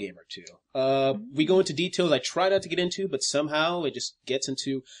card game or two. We go into details I try not to get into, but somehow it just gets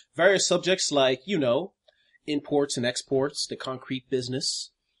into various subjects like, imports and exports, the concrete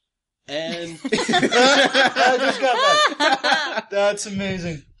business, and... I just got that. That's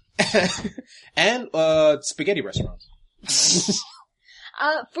amazing. and, spaghetti restaurants.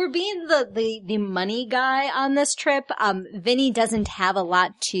 For being the money guy on this trip, Vinny doesn't have a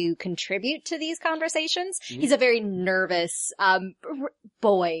lot to contribute to these conversations. He's a very nervous,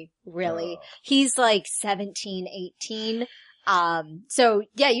 boy, really. He's like 17, 18. So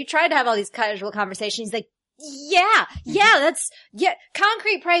yeah, you tried to have all these casual conversations. He's like,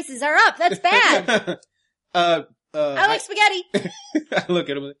 concrete prices are up. That's bad. I like spaghetti. I look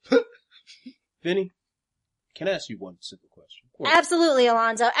at him like, Vinny, can I ask you one simple question? Absolutely,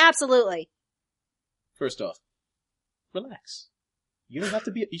 Alonzo. Absolutely. First off, relax. You don't have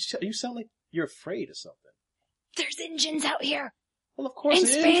to be, you sound like you're afraid of something. There's Injuns out here. Well, of course. And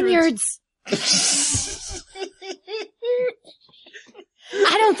Spaniards.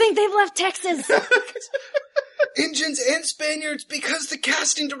 I don't think they've left Texas. Injuns and Spaniards because the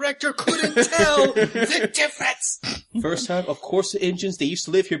casting director couldn't tell the difference. First time, of course, the Injuns, they used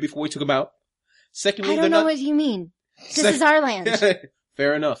to live here before we took them out. Secondly, I don't know what you mean. This is our land.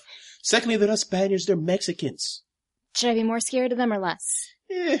 Fair enough. Secondly, they're not Spaniards, they're Mexicans. Should I be more scared of them or less?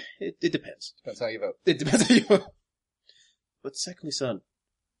 It depends. Depends how you vote. It depends how you vote. But secondly, son,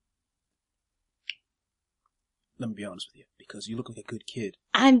 let me be honest with you, because you look like a good kid.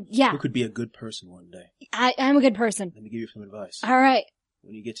 You could be a good person one day. I'm a good person. Let me give you some advice. All right.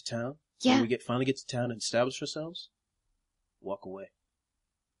 When you get to town, Yeah. when we finally get to town and establish ourselves, walk away.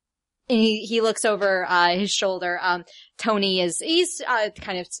 And he looks over, his shoulder. Tony he's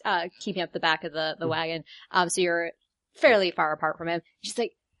kind of, keeping up the back of the wagon. So you're fairly far apart from him. She's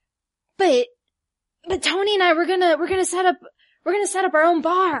like, but Tony and I, we're gonna set up our own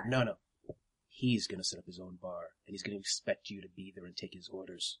bar. No. He's gonna set up his own bar, and he's gonna expect you to be there and take his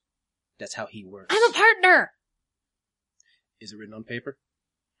orders. That's how he works. I'm a partner. Is it written on paper?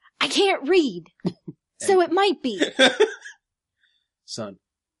 I can't read. So it might be. Son,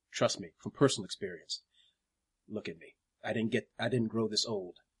 trust me, from personal experience. Look at me. I didn't grow this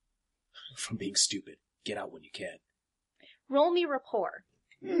old from being stupid. Get out when you can. Roll me rapport.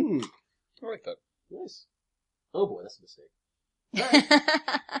 I like that. Nice. Oh boy, that's a mistake.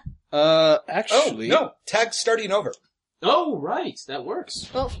 Actually. Oh, no. Tag's starting over. Oh, right. That works.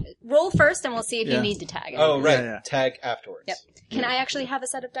 Well, roll first and we'll see if you Yeah. need to tag it. Oh, right. Yeah. Tag afterwards. Yep. Can I actually have a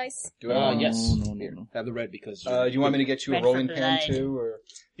set of dice? Do I? Yes. No. Have the red because... You want me to get you a Red rolling for pan blood. too? Or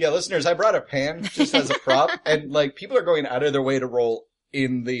yeah, listeners, I brought a pan just as a prop, and like people are going out of their way to roll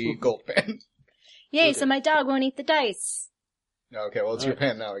in the gold pan. Yay, Okay. so my dog won't eat the dice. Okay, well it's your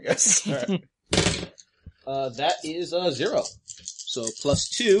pan now, I guess. That is 0. So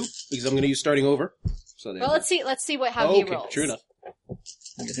 +2, because I'm going to use starting over. So Well, let's see how he rolls. true enough.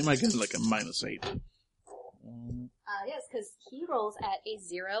 Okay, he might get like a -8. Yes, because he rolls at a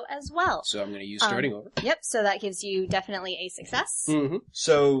 0 as well. So I'm going to use starting over. Yep, so that gives you definitely a success. Mm-hmm.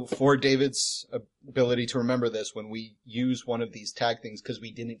 So for David's ability to remember this, when we use one of these tag things because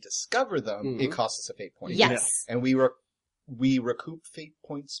we didn't discover them, it costs us a fate point. Yes. And we recoup fate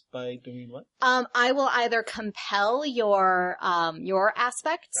points by doing what? I will either compel your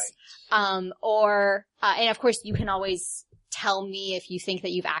aspects, or, and of course you can always tell me if you think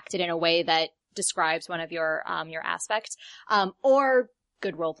that you've acted in a way that describes one of your aspects, or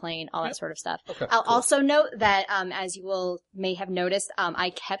good role playing, all that sort of stuff. Okay, I'll cool. also note that, as you may have noticed,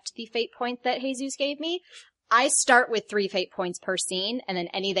 I kept the fate point that Jesus gave me. I start with 3 fate points per scene, and then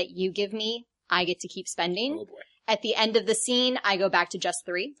any that you give me, I get to keep spending. Oh boy. At the end of the scene, I go back to just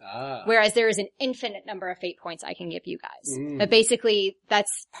 3. Ah. Whereas there is an infinite number of fate points I can give you guys. Mm. But basically,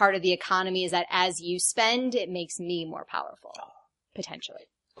 that's part of the economy, is that as you spend, it makes me more powerful. Potentially.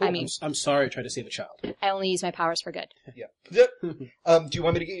 Cool. I mean, I'm sorry I tried to save a child. I only use my powers for good. Yeah. Do you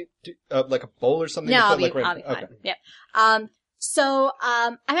want me to get you, like a bowl or something? No, to I'll put, be, like, right- I'll be fine. Okay. Yep. I'm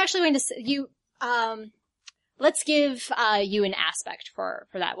actually going to, let's give, you an aspect for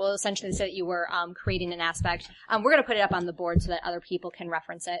that. We'll essentially say that you were, creating an aspect. We're going to put it up on the board so that other people can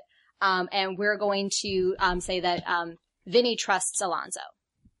reference it. And we're going to, say that, Vinny trusts Alonzo.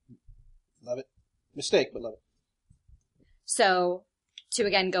 Love it. Mistake, but love it. So, to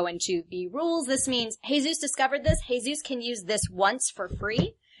again go into the rules, this means Jesus discovered this. Jesus can use this once for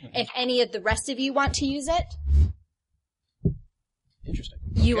free. If any of the rest of you want to use it, Interesting.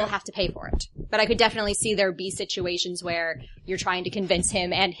 you will have to pay for it. But I could definitely see there be situations where you're trying to convince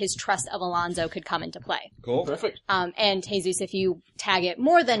him and his trust of Alonzo could come into play. Cool. Perfect. And Jesus, if you tag it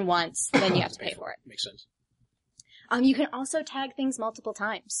more than once, then you have to pay for it. Makes sense. You can also tag things multiple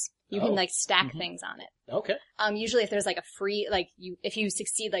times. You can stack things on it. Okay. Usually if there's a free, if you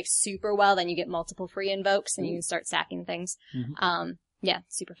succeed super well, then you get multiple free invokes and you can start stacking things. Yeah,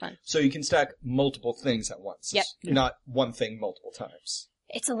 super fun. So you can stack multiple things at once. Yep. Not one thing multiple times.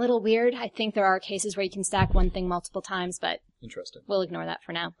 It's a little weird. I think there are cases where you can stack one thing multiple times, but Interesting. we'll ignore that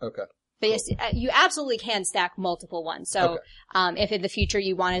for now. Okay. But yes, you absolutely can stack multiple ones. So, if in the future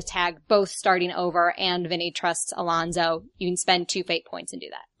you want to tag both starting over and Vinny trusts Alonzo, you can spend 2 fate points and do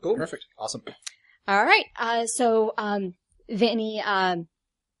that. Cool. Perfect. Awesome. All right. So, Vinny,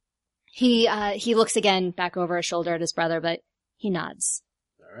 he looks again back over his shoulder at his brother, but he nods.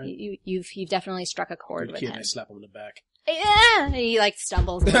 All right. You've definitely struck a chord Good with kid. him. I slap him in the back. Yeah, he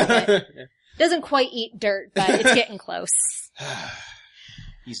stumbles a little bit. Doesn't quite eat dirt, but it's getting close.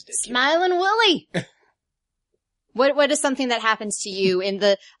 He's dead. Smiling Willie. What is something that happens to you in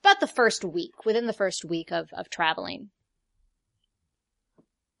within the first week of traveling?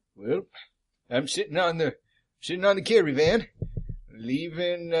 Well, I'm sitting on the caravan,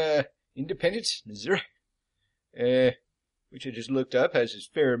 leaving Independence, Missouri, which I just looked up has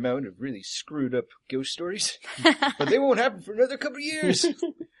a fair amount of really screwed up ghost stories, but they won't happen for another couple of years.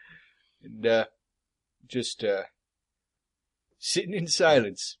 And just sitting in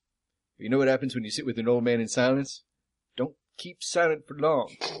silence. You know what happens when you sit with an old man in silence? Don't keep silent for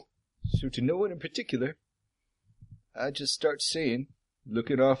long. So to no one in particular, I just start saying,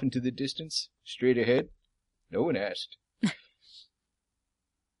 looking off into the distance, straight ahead. No one asked.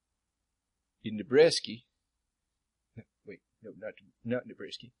 In Nebraska, not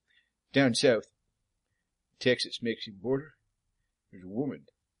Nebraska, down south, Texas-Mexican border, there's a woman.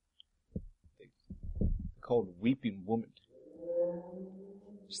 They called Weeping Woman.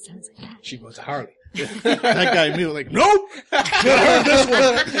 Sounds like that. She was a Harley. That guy immediately nope! Never heard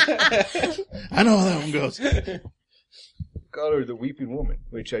this one! I know how that one goes. Call her the Weeping Woman,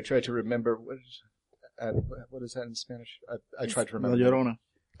 which I tried to remember. What is that in Spanish? I tried to remember. La Llorona.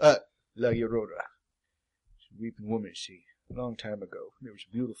 La Llorona. She's a weeping woman, see. A long time ago, there was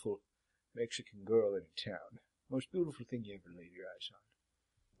a beautiful Mexican girl in a town. Most beautiful thing you ever laid your eyes on.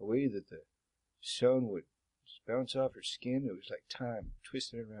 The way that the sun would bounce off her skin, it was like time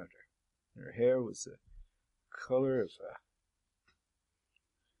twisting around her. And her hair was the color of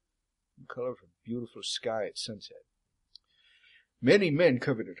a beautiful sky at sunset. Many men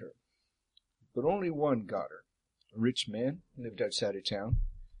coveted her, but only one got her. A rich man lived outside of town.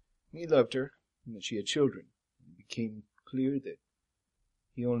 He loved her, and that she had children. It became clear that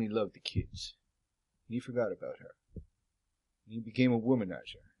he only loved the kids. And he forgot about her. And he became a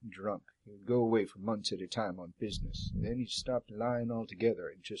womanizer and drunk. He would go away for months at a time on business. And then he'd stop lying altogether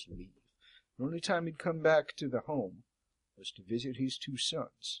and just leave. The only time he'd come back to the home was to visit his 2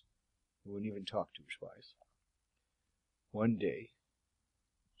 sons. He wouldn't even talk to his wife. One day,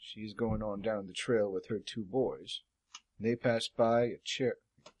 She's going on down the trail with her 2 boys. And they pass by a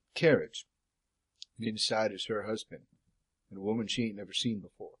carriage. And inside is her husband and a woman she ain't never seen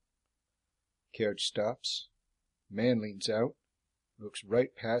before. Carriage stops. Man leans out, looks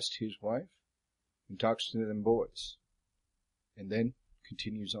right past his wife, and talks to them boys. And then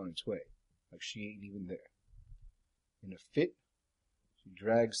continues on its way, like she ain't even there. In a fit, she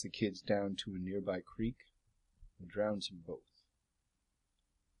drags the kids down to a nearby creek and drowns them both.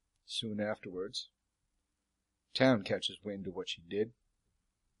 Soon afterwards, town catches wind of what she did,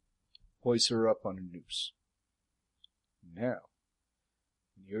 hoists her up on a noose. Now,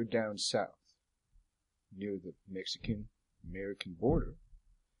 when you're down south, near the Mexican-American border,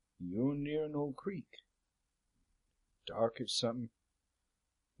 you're near an old creek. Dark as something,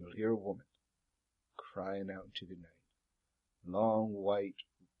 you'll hear a woman crying out into the night. Long white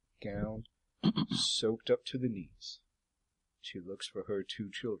gown, soaked up to the knees. She looks for her 2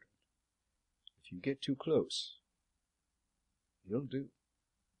 children. If you get too close, you'll do.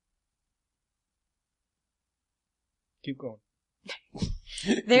 Keep going.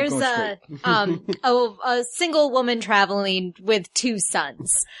 There's a single woman traveling with 2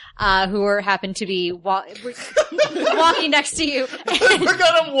 sons, who happen to be walking next to you. I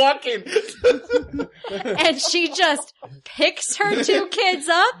forgot I'm walking. And she just picks her 2 kids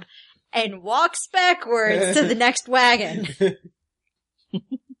up and walks backwards to the next wagon.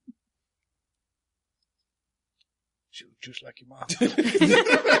 She was just like your mom.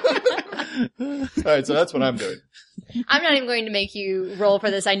 Alright, so that's what I'm doing. I'm not even going to make you roll for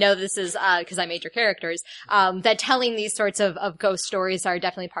this. I know this is, cause I made your characters, that telling these sorts of ghost stories are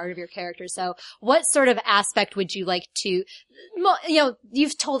definitely part of your character. So what sort of aspect would you like to,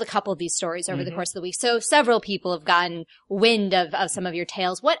 you've told a couple of these stories over the course of the week. So several people have gotten wind of some of your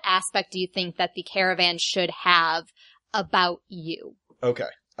tales. What aspect do you think that the caravan should have about you? Okay.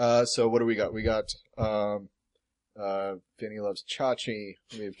 So what do we got? We got, Vinny Loves Chachi.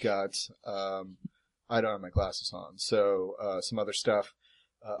 We've got, I don't have my glasses on. So, some other stuff.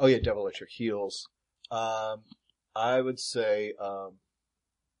 Devil at Your Heels. I would say,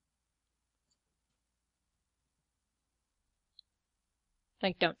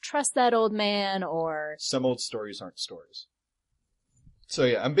 like, don't trust that old man, or... Some old stories aren't stories. So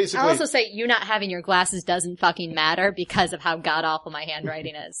yeah, I'm basically... I'll also say you not having your glasses doesn't fucking matter because of how god-awful my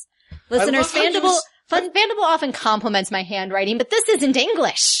handwriting is. Listeners, Fandible often compliments my handwriting, but this isn't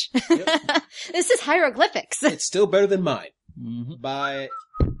English. Yep. This is hieroglyphics. It's still better than mine. By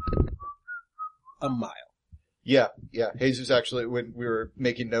a mile. Yeah. Jesus actually, when we were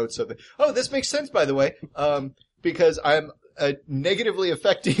making notes of this makes sense, by the way, because I'm negatively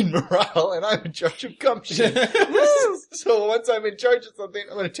affecting morale and I'm in charge of gumption. So once I'm in charge of something,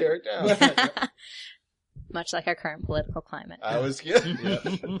 I'm going to tear it down. Much like our current political climate. That's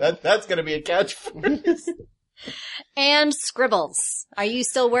going to be a catchphrase. And Scribbles. Are you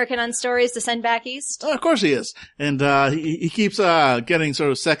still working on stories to send back east? Of course he is. And he keeps getting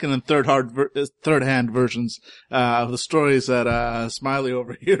sort of second and third-hand versions of the stories that Smiley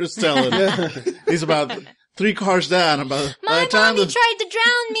over here is telling. He's about 3 cars down. My mommy tried to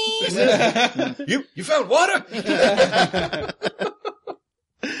drown me! You found water?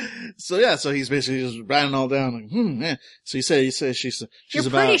 So he's basically just writing all down. Like, So he says she's You're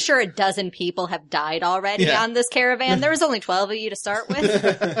about... pretty sure a dozen people have died already on this caravan. There was only 12 of you to start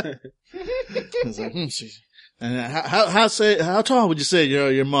with. It's like, and how tall would you say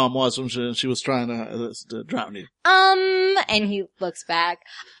your mom was when she was trying to drown you? And he looks back.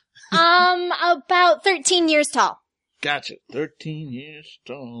 About 13 years tall. Gotcha. 13 years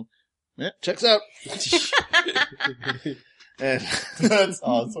tall. Yeah, checks out. And that's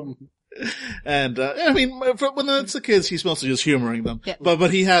awesome. And I mean, when it's the kids, he's mostly just humoring them. Yeah. But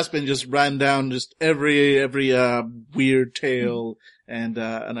he has been just writing down just every weird tale and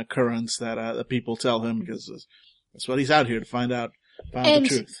an occurrence that people tell him, because that's what he's out here to find out the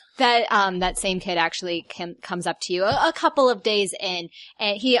truth. That same kid actually comes up to you a couple of days in,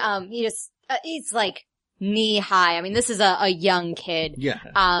 and he just he's like knee high. I mean, this is a young kid. Yeah.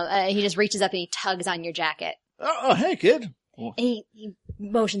 He just reaches up and he tugs on your jacket. Oh, hey, kid. And he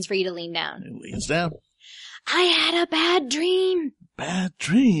motions for you to lean down. He leans down. I had a bad dream. Bad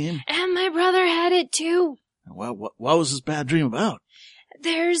dream? And my brother had it too. What was his bad dream about?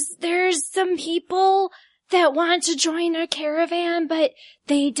 There's some people that want to join our caravan, but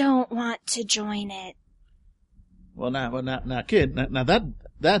they don't want to join it. Well, now, kid, now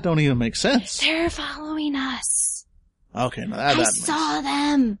that don't even make sense. They're following us. Okay, now I saw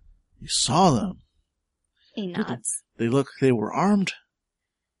them. You saw them? He nods. They were armed?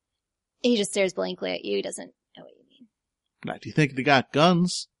 He just stares blankly at you. He doesn't know what you mean. Now, do you think they got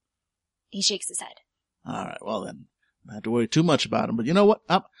guns? He shakes his head. All right, well then, I don't have to worry too much about him. But you know what?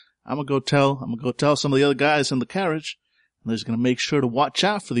 I'm gonna go tell some of the other guys in the carriage, and they're just gonna make sure to watch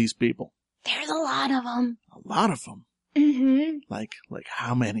out for these people. There's a lot of them. A lot of them. Mm-hmm. Like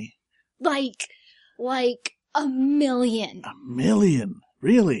how many? Like 1,000,000. 1,000,000?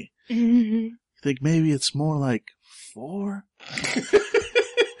 Really? Mm-hmm. You think maybe it's more like 4?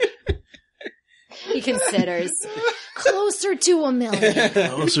 He considers. Closer to 1,000,000.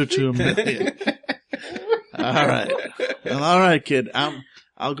 Closer to 1,000,000. All right. Well, all right, kid.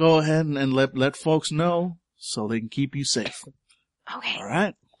 I'll go ahead and let folks know so they can keep you safe. Okay. All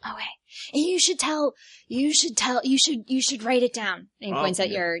right. Okay. And you should write it down. And he points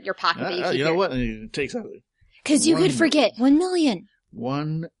at your pocket that you keep. You know what? And he takes out. Because you could forget 1,000,000.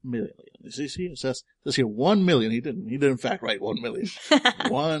 1,000,000. See, it says here 1,000,000. He didn't in fact write 1,000,000.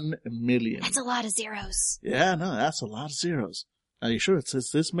 1,000,000. That's a lot of zeros. Yeah, no, that's a lot of zeros. Are you sure it's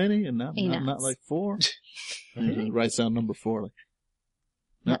this many and not like 4? He writes down number 4. Like,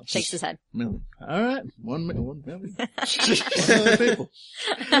 no, shakes his head. Million. All right, 1,000,000. 1,000,000 people.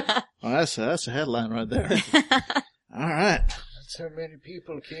 Well, that's a headline right there. All right. That's how many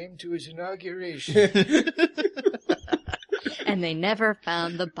people came to his inauguration. And they never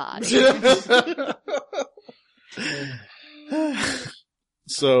found the body.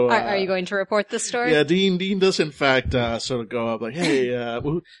 So, are you going to report this story? Yeah, Dean does in fact, sort of go up like, hey,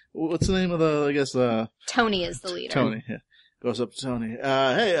 what's the name of Tony is the leader. Tony, yeah. Goes up to Tony.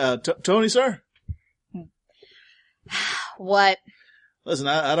 Hey, Tony, sir? What? Listen,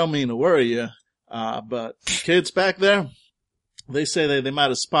 I don't mean to worry you, but kids back there, they say they might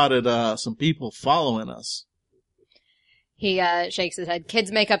have spotted, some people following us. He, shakes his head.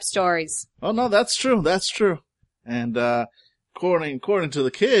 Kids make up stories. Oh, no, that's true. And, according to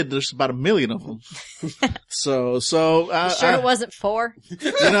the kid, there's about 1,000,000 of them. So, sure it wasn't 4?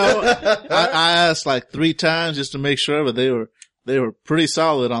 You know, I asked like 3 times just to make sure, but they were pretty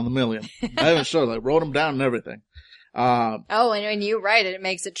solid on the 1,000,000. I even showed, like, wrote them down and everything. Oh, and when you write it, it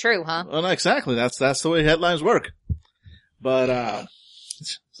makes it true, huh? Well, exactly. That's the way headlines work. But,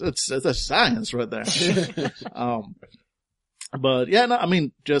 it's a science right there. But yeah, no, I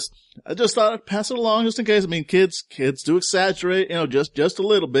mean, I just thought I'd pass it along just in case. I mean, kids do exaggerate, you know, just a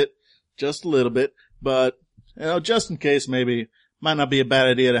little bit, but, you know, just in case maybe might not be a bad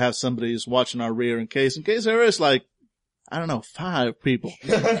idea to have somebody who's watching our rear in case there is like, I don't know, 5 people.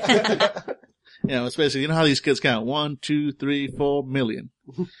 You know, it's basically, you know how these kids count? 1, 2, 3, 4 million.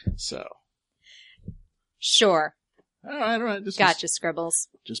 So. Sure. All right. Gotcha, Scribbles.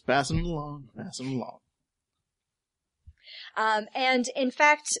 Just passing it along. And in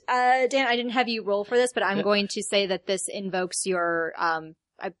fact, Dan, I didn't have you roll for this, but I'm going to say that this invokes your,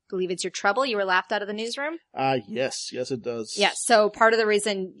 I believe it's your trouble. You were laughed out of the newsroom. Yes, it does. Yeah. So part of the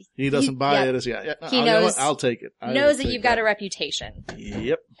reason he doesn't buy it is, yeah. He knows. You know what? I'll take it. Knows that you've got a reputation.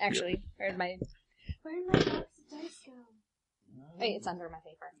 Yep. Actually, where'd my box of dice go? Wait, it's under my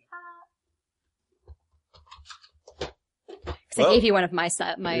paper. Because I gave you one of my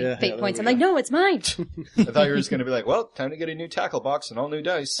fate points. I'm like, no, it's mine. I thought you were just going to be like, well, time to get a new tackle box and all new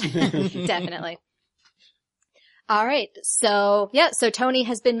dice. Definitely. All right. So Tony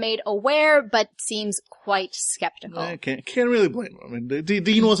has been made aware, but seems quite skeptical. I can't really blame him. I mean,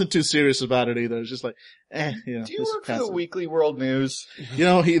 Dean wasn't too serious about it either. It's just like, you know. Do you work for the Weekly World News? You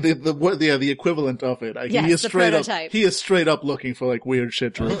know, the equivalent of it. Yes, he is the straight prototype. Up. He is straight up looking for like weird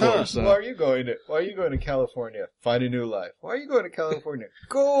shit to report. So. Why are you going to California? Find a new life. Why are you going to California?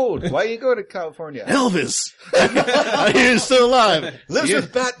 Gold. Why are you going to California? Elvis. I hear he's still alive. Lives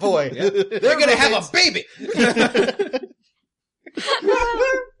with Bat Boy. They're going to have a baby. That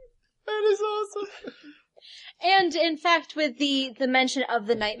is awesome. And in fact, with the mention of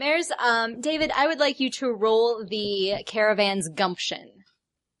the nightmares, David, I would like you to roll the caravan's gumption.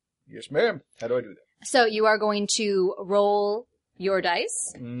 Yes, ma'am. How do I do that? So you are going to roll your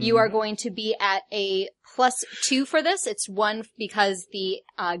dice. You are going to be at a +2 for this. It's 1 because the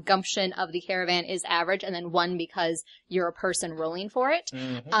gumption of the caravan is average, and then 1 because you're a person rolling for it.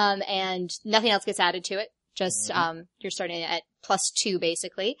 Mm-hmm. And nothing else gets added to it. Just, you're starting at +2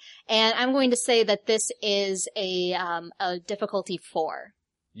 basically. And I'm going to say that this is a difficulty 4.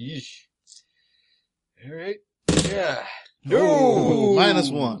 Yeesh. Alright. Yeah. No!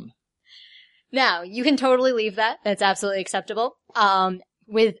 -1. Now, you can totally leave that. That's absolutely acceptable.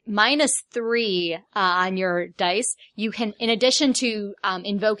 With -3, on your dice, you can, in addition to,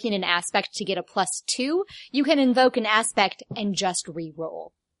 invoking an aspect to get a +2, you can invoke an aspect and just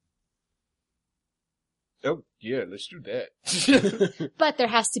re-roll. Oh, yeah, let's do that. But there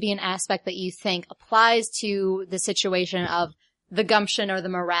has to be an aspect that you think applies to the situation of the gumption or the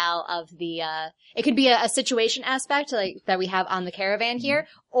morale of the, it could be a situation aspect like that we have on the caravan here,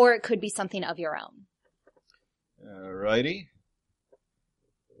 or it could be something of your own. Alrighty.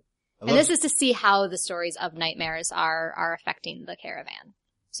 And this is to see how the stories of nightmares are affecting the caravan.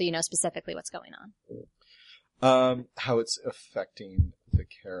 So you know specifically what's going on. How it's affecting the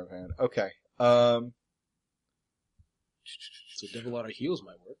caravan. Okay. So Devil at Our Heels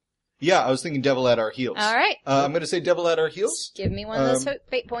might work. Yeah, I was thinking Devil at Our Heels. All right. I'm gonna say Devil at Our Heels. Give me one of those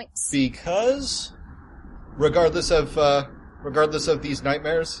fate points. Because, regardless of these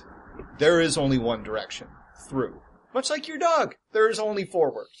nightmares, there is only one direction. Through. Much like your dog, there is only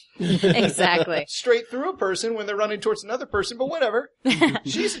forward. Exactly. Straight through a person when they're running towards another person, but whatever.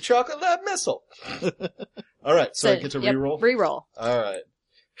 She's a chocolate lab missile. Alright, so I get to reroll? Reroll. Alright.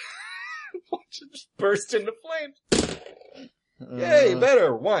 Watch it just burst into flames. Yay,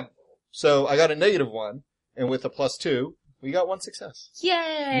 better. 1. So I got a -1, and with a +2, we got 1 success.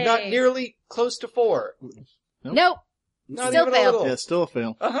 Yay! Not nearly close to 4. Nope. Not Still even fail. a little. Yeah, still a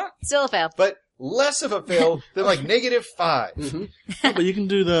fail. Uh-huh. Still a fail. But less of a fail than like -5. Yeah, but you can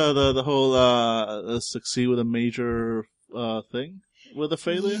do the whole succeed with a major thing with a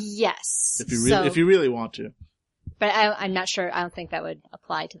failure Yes. if you really want to. But I'm not sure. I don't think that would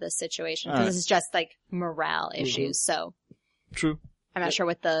apply to this situation because this is just like morale issues. So True. I'm not sure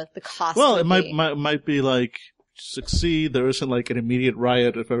what the cost. Well, would it be. might be like succeed. There isn't like an immediate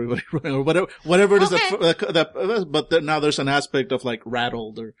riot if everybody running or whatever it is but now there's an aspect of like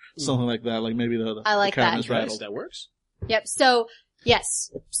rattled or something like that. Like maybe the I like caravan that. is rattled. That works. Yep. So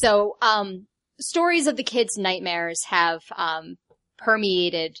yes. So stories of the kids' nightmares have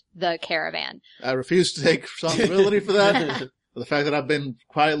permeated the caravan. I refuse to take responsibility for that. For the fact that I've been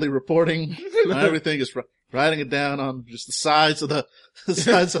quietly reporting on everything, just writing it down on just the sides of the of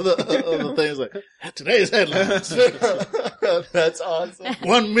the things. Like today's headlines: That's awesome.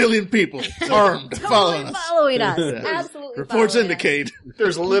 1 million people armed following us. Following us. Yeah. Absolutely. Reports following us. indicate.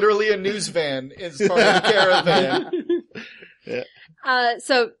 There's literally a news van as part of the caravan.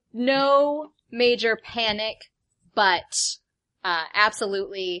 So no major panic, but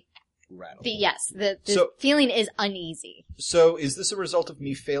absolutely Rattle. the So- feeling is uneasy. So is this a result of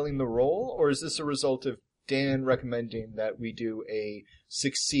me failing the roll, or is this a result of Dan recommending that we do a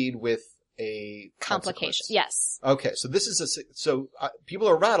succeed with a Complication. consequence? Yes. Okay, so this is people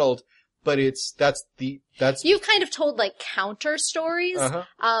are rattled, but that's You've kind of told like counter stories. Uh-huh.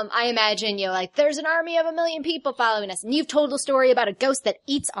 I imagine like there's an army of 1 million people following us, and you've told a story about a ghost that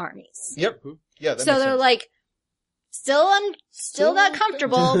eats armies. Yep. Yeah, that So makes they're sense. like still not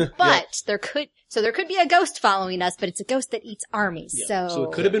comfortable, but there could be a ghost following us, but it's a ghost that eats armies. Yeah. So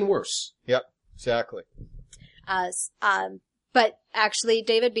it could have been worse. Yep, exactly. But actually,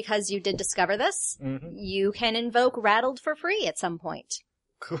 David, because you did discover this, Mhm. you can invoke Rattled for free at some point.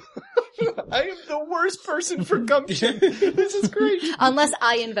 I am the worst person for gumption. This is great. Unless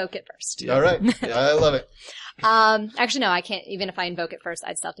I invoke it first. All right. I love it. Actually, no, I can't. Even if I invoke it first,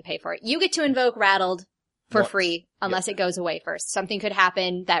 I'd still have to pay for it. You get to invoke Rattled for Once. free unless it goes away first. Something could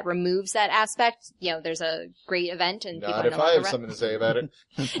happen that removes that aspect. There's a great event and people Not are if no I longer have something to say about it.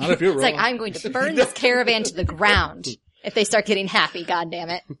 Not if you're It's wrong. like, I'm going to burn this caravan to the ground if they start getting happy,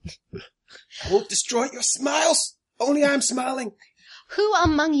 goddammit. I won't destroy your smiles. Only I'm smiling. Who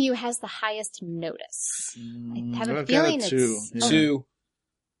among you has the highest notice? I have a I've got feeling 2. it's... Yeah. 2.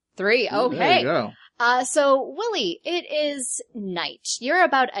 3, There okay. you go. So, Willie, it is night. You're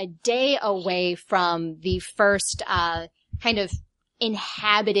about a day away from the first, kind of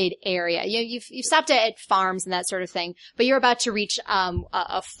inhabited area. You've stopped at farms and that sort of thing, but you're about to reach,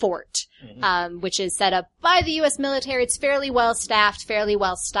 a fort, which is set up by the U.S. military. It's fairly well staffed, fairly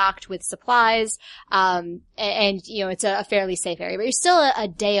well stocked with supplies, and it's a fairly safe area, but you're still a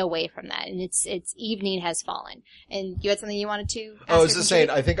day away from that, and it's evening has fallen. And you had something you wanted to ask I was or just saying,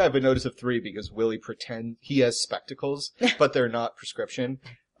 contribute? I think I have a notice of 3 because Willie pretends he has spectacles, but they're not prescription.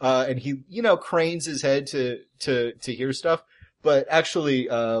 And he, cranes his head to hear stuff. But actually,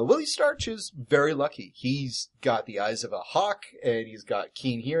 Willie Starch is very lucky. He's got the eyes of a hawk and he's got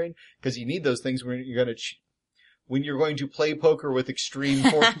keen hearing because you need those things when you're going to play poker with extreme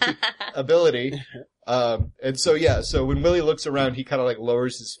ability. And so when Willie looks around, he kind of like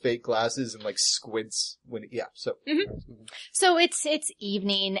lowers his fake glasses and like squints So it's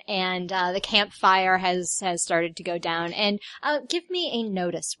evening and the campfire has started to go down, and give me a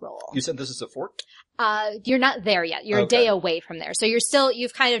notice roll. You said this is a fort? You're not there yet. You're Okay. a day away from there. So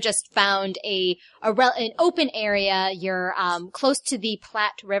you've kind of just found an open area. You're close to the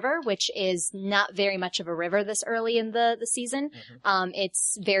Platte River, which is not very much of a river this early in the season.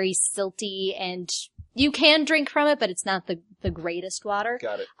 It's very silty and you can drink from it, but it's not the greatest water.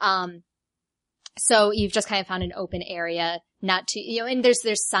 Got it. So you've just kind of found an open area, not to, and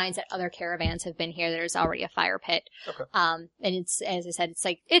there's signs that other caravans have been here. There's already a fire pit. Okay. And it's, as I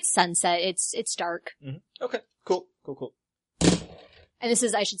said, it's sunset. It's dark. Mm-hmm. Okay. Cool. And this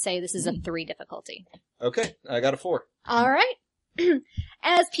is a 3 difficulty. Okay. I got a 4. All right.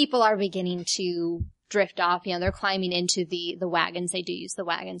 As people are beginning to drift off, they're climbing into the wagons. They do use the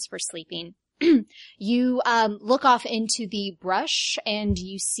wagons for sleeping. You look off into the brush and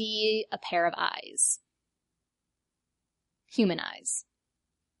you see a pair of eyes. Human eyes.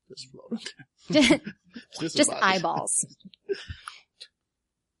 Just floating. Just eyeballs.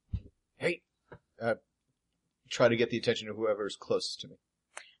 Hey. Try to get the attention of whoever's closest to me.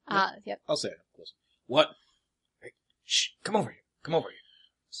 Yep. I'll say it. What? Hey, shh, come over here.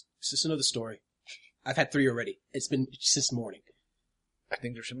 Is this another story? I've had 3 already. It's been since morning. I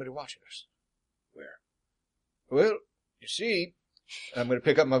think there's somebody watching us. Where? Well, you see, I'm going to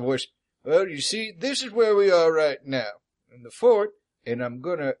pick up my voice. Well, you see, this is where we are right now, in the fort, and I'm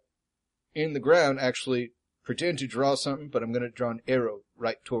going to, in the ground, actually pretend to draw something, but I'm going to draw an arrow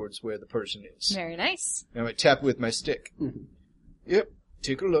right towards where the person is. Very nice. And I'm going to tap it with my stick. Mm-hmm. Yep,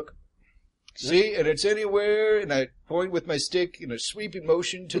 take a look. See, and it's anywhere, and I point with my stick in a sweeping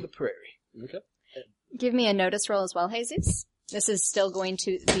motion to the prairie. Okay. Give me a notice roll as well, Jesus. This is still going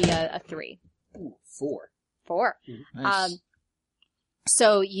to be a 3. Ooh, 4. 4. Nice.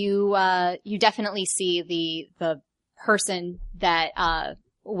 So you definitely see the person that,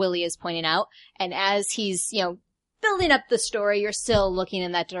 Willie is pointing out. And as he's, building up the story, you're still looking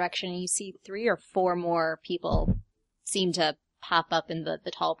in that direction and you see 3 or 4 more people seem to pop up in the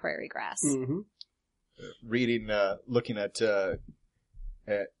tall prairie grass. Mm-hmm. Looking at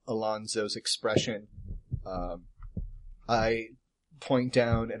Alonzo's expression, I point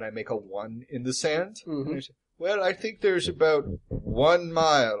down and I make a 1 in the sand. Mm-hmm. And I say, well, I think there's about 1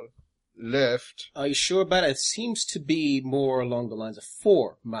 mile left. Are you sure about it? It seems to be more along the lines of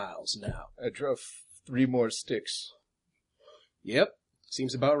 4 miles now. I draw 3 more sticks. Yep.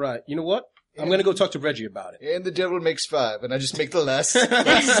 Seems about right. You know what? I'm going to go talk to Reggie about it. And the devil makes 5, and I just make the last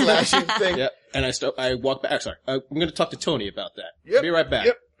slashing thing. Yeah. And I walk back. Sorry. I'm going to talk to Tony about that. Yep. Be right back.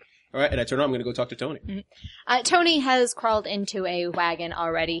 Yep. All right. And I turn around. I'm going to go talk to Tony. Mm-hmm. Tony has crawled into a wagon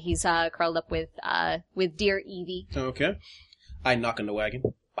already. He's curled up with dear Evie. Okay. I knock on the wagon.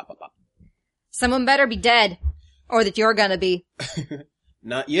 Bop, bop, bop. Someone better be dead, or that you're gonna be.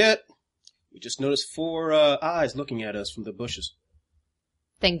 Not yet. We just noticed 4 eyes looking at us from the bushes.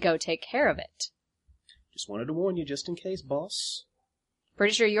 Then go take care of it. Just wanted to warn you just in case, boss.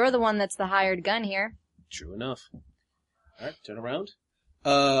 Pretty sure you're the one that's the hired gun here. True enough. All right, turn around.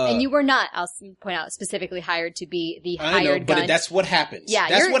 And you were not, I'll point out, specifically hired to be the I hired know, gun. but that's what happens. Yeah,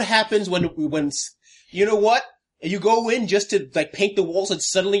 that's what happens when, you know what? You go in just to, paint the walls and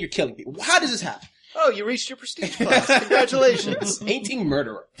suddenly you're killing people. How does this happen? Oh, you reached your prestige class. Congratulations. Painting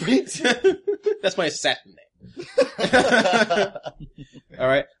murderer. That's my assassin name. All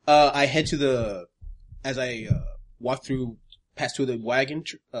right. I head to as I pass through the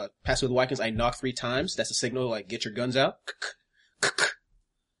wagons, I knock 3 times. That's a signal, get your guns out.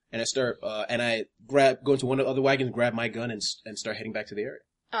 And I start, and I go into one of the other wagons, grab my gun and start heading back to the area.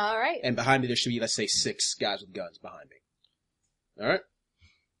 All right. And behind me there should be, let's say, 6 guys with guns behind me. All right.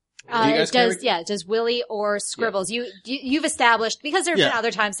 Does Willie or Scribbles? Yeah. You've established, because there have been other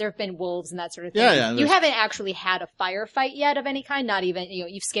times there have been wolves and that sort of thing. Yeah. You haven't actually had a firefight yet of any kind, not even,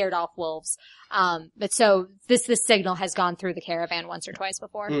 you've scared off wolves. But so this signal has gone through the caravan once or twice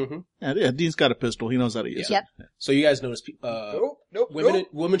before. Mm-hmm. Yeah, Dean's got a pistol. He knows how to use it. Yep. So you guys notice, Nope.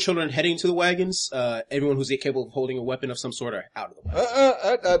 women, children heading to the wagons, everyone who's capable of holding a weapon of some sort are out of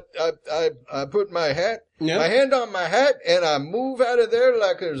the wagon. I put my Yeah. hand on my hat, and I move out of there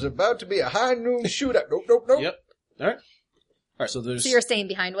like there's about to be a high noon shootout. Nope. Yep. All right. So So you're staying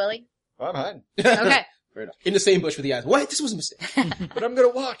behind Willie? I'm hiding, Okay. Fair enough. In the same bush with the eyes. What? This was a mistake. but I'm gonna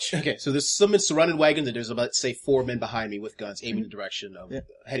watch. Okay, so there's some surrounded wagons, and there's about, say, 4 men behind me with guns, aiming in the direction of,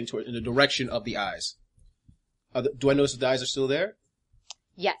 in the direction of the eyes. Do I notice that the eyes are still there?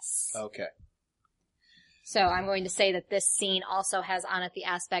 Yes. Okay. So I'm going to say that this scene also has on it the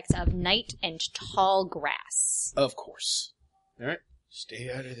aspects of night and tall grass. Of course. All right.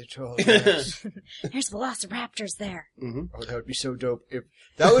 Stay out of the tall grass. There's velociraptors there. Mm-hmm. Oh, that would be so dope.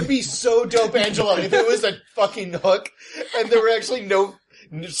 That would be so dope, Angela, if it was a fucking hook and there were actually no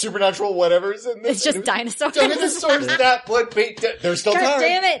supernatural whatever's in this. It's just dinosaurs. Dinosaurs that would be, there's still God time.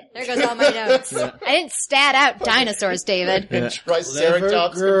 damn it! There goes all my notes. I didn't stat out dinosaurs, David. Yeah.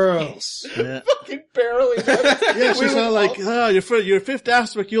 Triceratops. girls. Yeah. Fucking barely. Yeah, she's all like, oh, your fifth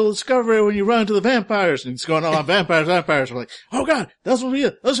aspect, you'll discover it when you run into the vampires. And it's going on, vampires. We're like, oh god, those are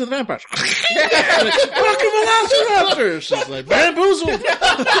the vampires. Fucking velociraptors! She's like, bamboozled.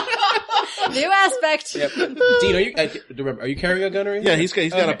 New aspect. Yep. Dean, are you carrying a gun or anything? Yeah, he's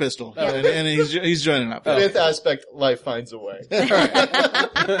got a pistol. And he's joining up. Fifth aspect, life finds a way.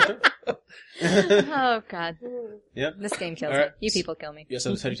 Oh god. Yep. This game kills All me. right. You people kill me. Yes, I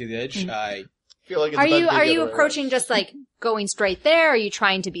was heading to the edge. I Feel like it's Are about you to be are the you other way approaching just like going straight there? Are you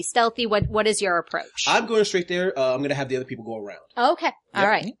trying to be stealthy? What is your approach? I'm going straight there. I'm going to have the other people go around. Okay. All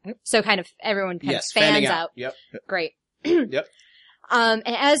right. So kind of everyone kind of fanning fans out. Yep. Great. Yep. And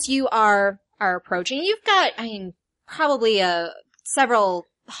as you are approaching, you've got, I mean, probably several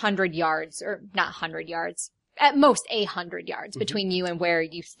hundred yards, or not 100 yards, at most 100 yards between you and where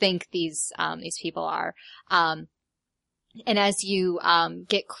you think these people are. And as you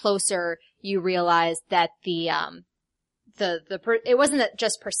get closer, you realize that it wasn't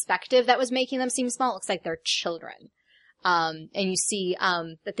just perspective that was making them seem small. It looks like they're children. And you see,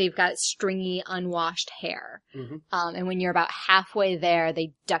 that they've got stringy, unwashed hair. Mm-hmm. And when you're about halfway there,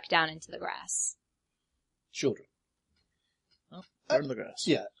 they duck down into the grass. Children. Part of the grass.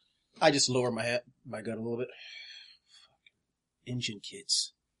 Yeah. I just lower my gun a little bit. Indian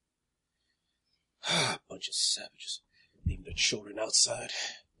kids. Bunch of savages. Leaving their children outside.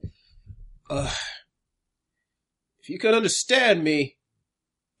 If you could understand me,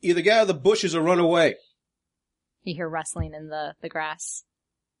 either get out of the bushes or run away. You hear rustling in the grass.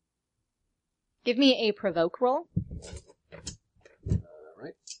 Give me a provoke roll.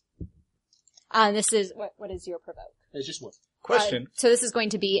 Alright. This is, what is your provoke? It's just one. Question. So this is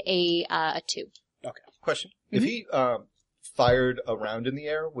going to be a 2. Question. If he fired a round in the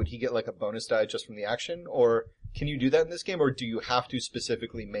air, would he get like a bonus die just from the action? Or can you do that in this game? Or do you have to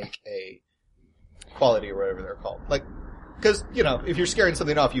specifically make a quality or whatever they're called? Like, because, you know, if you're scaring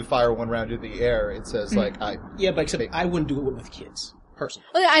something off, you fire one round in the air, it says like, Yeah, but except I wouldn't do it with kids, personally.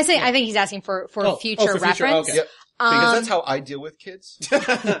 Well, I think he's asking for future for future, reference. okay. Yep. Because that's how I deal with kids.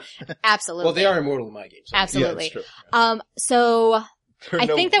 Absolutely. Well, they are immortal in my games. So. Absolutely. Yeah, that's true. So There are I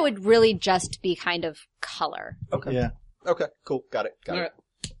no- think that would really just be kind of color. Okay. Yeah. Okay, cool. Got it. All right.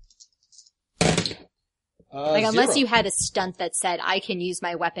 Like unless 0. you had a stunt that said I can use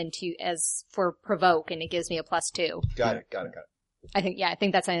my weapon for provoke and it gives me a +2. Got it. I think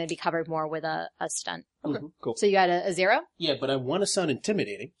that's something that'd be covered more with a stunt. Okay, cool. So you got a 0? Yeah, but I want to sound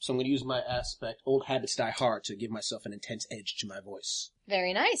intimidating, so I'm going to use my aspect, old habits die hard, to give myself an intense edge to my voice.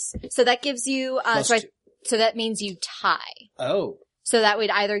 Very nice. So that gives you, +2. so that means you tie. Oh. So that would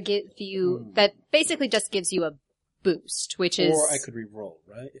either give you, that basically just gives you a boost, which is... Or I could re-roll,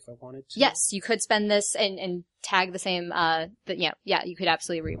 right, if I wanted to? Yes, you could spend this and tag the same, you could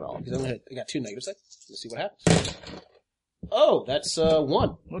absolutely reroll. Because I got 2 negatives. Let's see what happens. Oh, that's 1.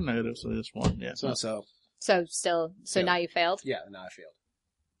 One negative, so just one. Yeah. So So now you failed? yeah, now I failed.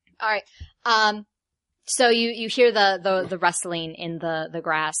 Alright. So you hear the rustling in the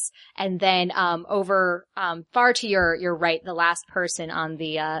grass, and then, over, far to your right, the last person on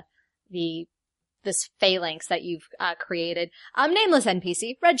this phalanx that you've, created, nameless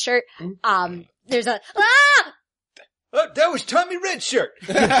NPC, red shirt, there's a, Oh, that was Tommy Redshirt.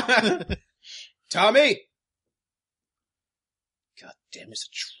 Tommy! God damn, it's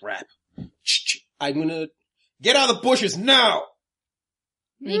a trap. I'm gonna get out of the bushes now!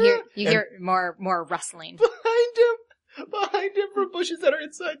 you hear more rustling. Behind him from bushes that are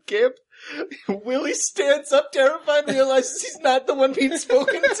inside camp, Willie stands up terrified and realizes he's not the one being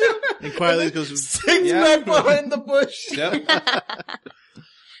spoken to. And quietly goes, Sings back behind the bush. Yep.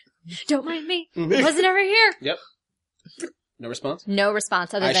 Don't mind me. I wasn't ever here. Yep. No response? No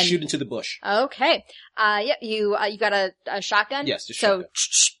response other I than shoot into the bush. Okay. You got a shotgun? Yes, just so,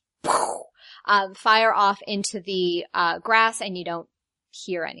 fire off into the, grass and you don't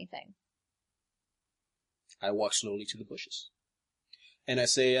hear anything. I walk slowly to the bushes. And I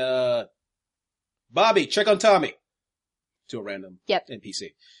say, Bobby, check on Tommy. To a random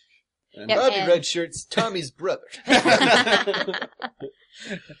NPC. And Yep. Bobby Redshirt's Tommy's brother.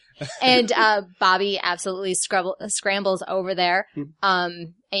 And, Bobby absolutely scrambles over there.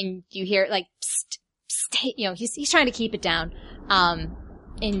 And you hear like, psst, psst, he's trying to keep it down.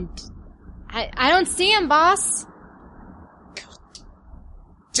 And I don't see him, boss.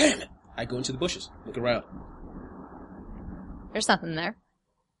 Damn it! I go into the bushes, look around. There's nothing there.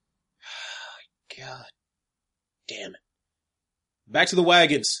 God damn it. Back to the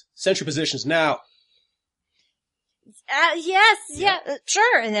wagons. Sentry positions now. Yes,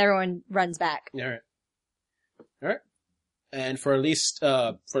 sure. And everyone runs back. All right. And for at least,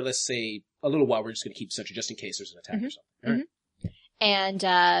 for let's say a little while, we're just going to keep sentry just in case there's an attack or something. All right. And,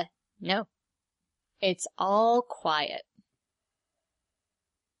 no. It's all quiet.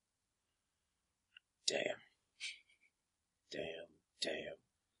 Damn.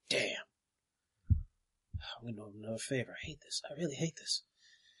 I'm going to do him another favor. I hate this. I really hate this.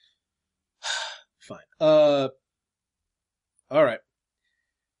 Fine. All right.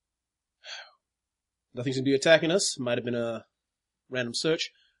 Nothing's going to be attacking us. Might have been a random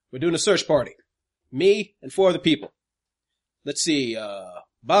search. We're doing a search party. Me and 4 other people. Let's see,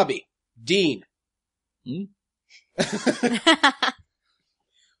 Bobby, Dean.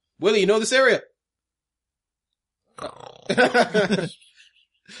 Willie, you know this area?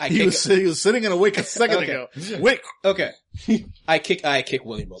 He was sitting in a wake a second ago. Wake! Okay. I kick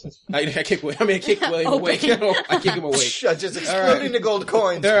William over. I kick William awake. I kick him awake. Just exploding the gold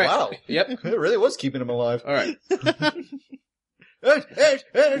coins. All right. Wow. Yep. It really was keeping him alive. All right.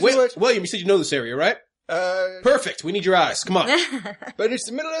 William, you said you know this area, right? Perfect. We need your eyes. Come on. But it's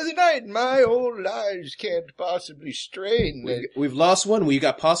the middle of the night and my old eyes can't possibly strain. We've lost one. We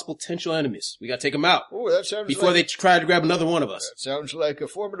got possible potential enemies. We got to take them out Oh, that sounds before they try to grab another one of us. That sounds like a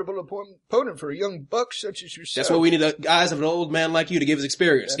formidable opponent for a young buck such as yourself. That's why we need the eyes of an old man like you to give us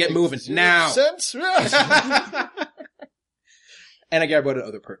experience. Get moving now. Sense? And I grab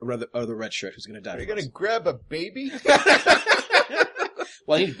other red shirt who's going to die. Are you going to grab a baby?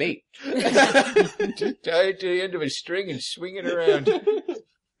 Well, I need bait. Just tie it to the end of a string and swing it around.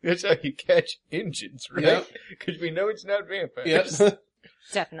 That's how you catch Injuns, right? Because we know it's not vampires. Yep.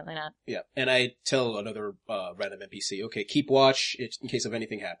 Definitely not. Yeah. And I tell another random NPC, okay, keep watch in case of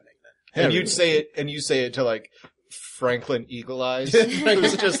anything happening. And you say it to like Franklin Eagle Eyes,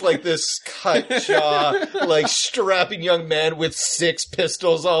 who's just like this cut jaw, like strapping young man with 6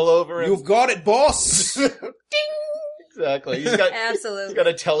 pistols all over him. You've got it, boss! Ding! Exactly. He's got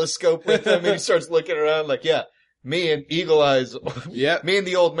a telescope with him and he starts looking around like, yeah, me and Eagle Eyes, me and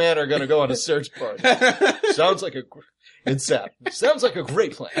the old man are gonna go on a search party. Sounds like sounds like a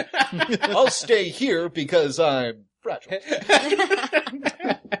great plan. I'll stay here because I'm fragile.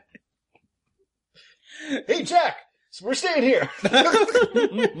 Hey, Jack! We're staying here.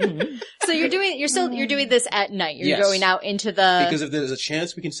 So you're doing this at night. You're Yes. going out into the... Because if there's a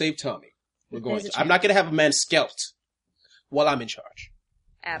chance we can save Tommy, we're going to. I'm not going to have a man scalped while I'm in charge.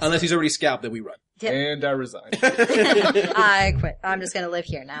 Absolutely. Unless he's already scalped, then we run. Yep. And I resign. I quit. I'm just going to live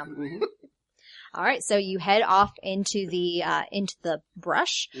here now. Mm-hmm. All right, so you head off into the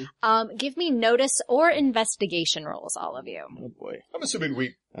brush. Give me notice or investigation rolls, all of you. Oh boy. I'm assuming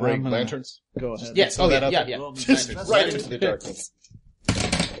we bring gonna- lanterns Go ahead. Yes. Throw Oh, that yeah, up yeah, there. yeah. Just right into the darkness.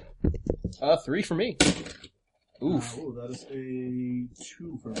 3 for me. Oof. Oh, that is a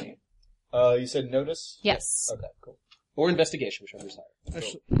 2 for me. You said notice? Yes. Okay, cool. Or investigation, whichever's higher.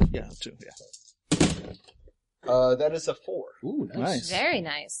 Actually, yeah, 2. Yeah. That is a 4. Ooh, nice. Nice. Very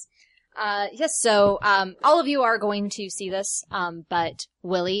nice. Yes, so, all of you are going to see this, but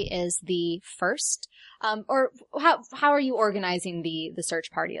Willie is the first. Or how are you organizing the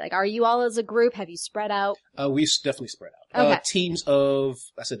search party? Like, are you all as a group? Have you spread out? We definitely spread out. Okay. Teams of,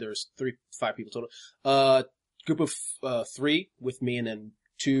 I said there's 5 people total. Group of 3 with me and then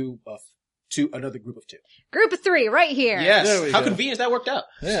another group of 2. Group of 3, right here. Yes. There we How go. convenient that worked out.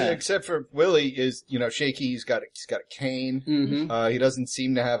 Yeah. Except for Willie is, shaky. He's got a cane. Mm-hmm. He doesn't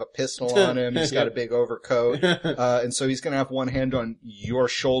seem to have a pistol on him. He's got a big overcoat. And so he's going to have one hand on your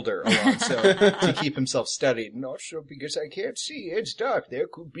shoulder, Alonso, to keep himself steady. Not sure because I can't see. It's dark. There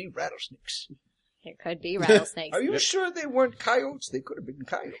could be rattlesnakes. There could be rattlesnakes. Are you sure they weren't coyotes? They could have been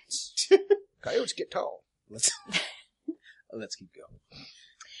coyotes. Coyotes get tall. Let's keep going.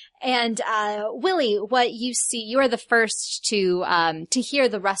 And, Willie, what you see, you are the first to hear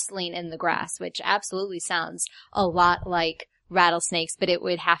the rustling in the grass, which absolutely sounds a lot like rattlesnakes, but it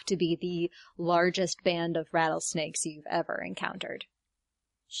would have to be the largest band of rattlesnakes you've ever encountered.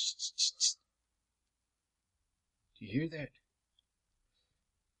 Do you hear that?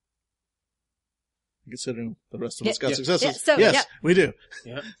 Considering the rest of us Yeah. got successes. Yeah, so, yes, yeah. we do.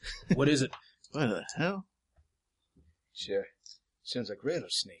 Yeah. What is it? What the hell? Sure. Sounds like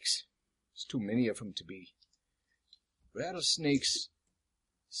rattlesnakes. There's too many of them to be. Rattlesnakes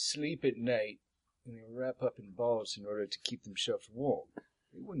sleep at night and they wrap up in balls in order to keep themselves warm.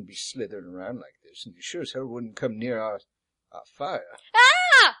 They wouldn't be slithering around like this, and they sure as hell wouldn't come near our fire.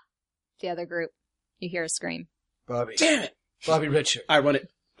 The other group, you hear a scream. Bobby. Damn it! Bobby Redshirt. I run it.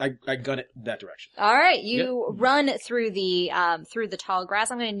 I gun it that direction. All right, you run through the tall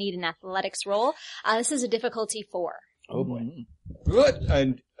grass. I'm going to need an athletics roll. This is a difficulty 4. Oh boy. What?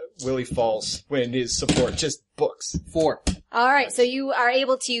 And Willie falls when his support just books. 4. All right, so you are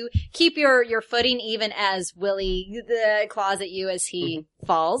able to keep your footing even as Willie claws at you as he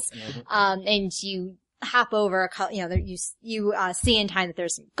falls, and you hop over. You see in time that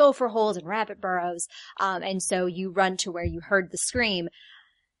there's some gopher holes and rabbit burrows, and so you run to where you heard the scream,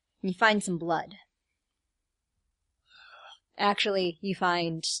 and you find some blood. Actually, you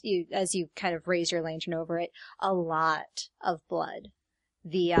find, as you kind of raise your lantern over it, a lot of blood.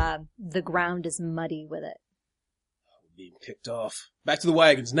 The ground is muddy with it. Being picked off. Back to the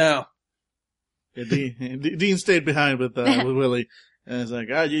wagons now. Yeah, Dean stayed behind with Willie. And he's like,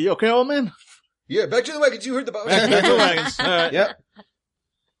 you okay, old man? Yeah, back to the wagons. You heard the Back to the wagons. All right. Yep.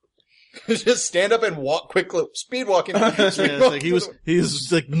 Just stand up and walk quickly, speed walking. Yeah, it's like he was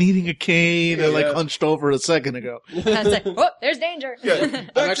like needing a cane and like hunched over a second ago. And I was like, oh, there's danger. Yeah.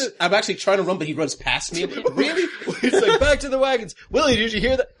 I'm actually trying to run, but he runs past me. Really? It's like, back to the wagons. Willie, did you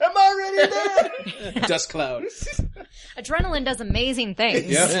hear that? I'm already there! Dust cloud. Adrenaline does amazing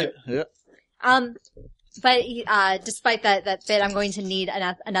things. Yeah. But despite that bit, I'm going to need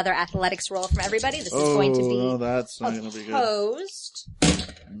another athletics roll from everybody. This is going to be no, that's not going to be good. opposed.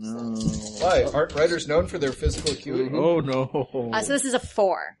 No. Why? Aren't writers known for their physical acuity? Oh no. So this is a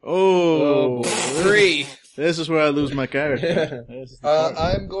 4. Oh, 3. This is where I lose my character.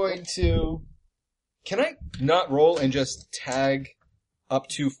 I'm going to... Can I not roll and just tag up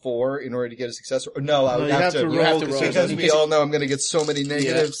to 4 in order to get a success? No, I would you have to roll. You have to roll. Because we all know I'm going to get so many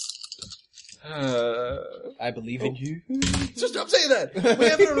negatives. I believe in you. So stop saying that. We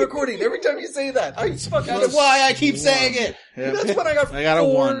have it on recording. Every time you say that, I fucking... That's why I keep saying it. Yeah. That's when I got a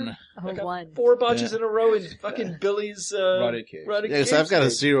 1. Oh, 1. 4 botches in a row in fucking Billy's, Rotted cage. Yeah, so I've got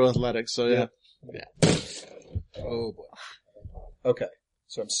a 0 athletics, so yeah. Oh boy. Okay.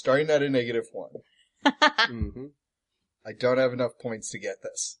 So I'm starting at a -1. Mm-hmm. I don't have enough points to get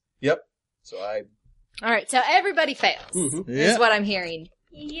this. Yep. So I... All right, so everybody fails. Mm-hmm. Is what I'm hearing.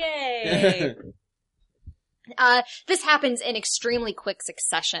 Yay! This happens in extremely quick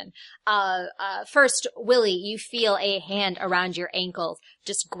succession. First, Willie, you feel a hand around your ankles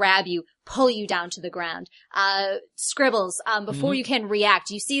just grab you, pull you down to the ground. Scribbles, before you can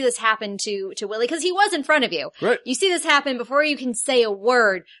react, you see this happen to Willie, because he was in front of you. Right. You see this happen before you can say a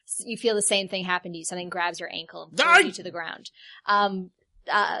word. You feel the same thing happen to you. Something grabs your ankle and pulls you to the ground.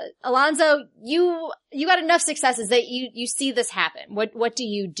 Alonzo, you got enough successes that you see this happen. What do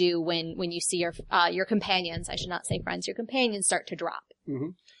you do when you see your companions, I should not say friends, your companions start to drop? Mm-hmm.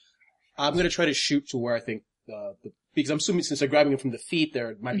 I'm gonna try to shoot to where I think, because I'm assuming since they're grabbing him from the feet, they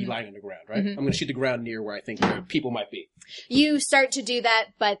might be lying on the ground, right? I'm gonna shoot the ground near where I think people might be. You start to do that,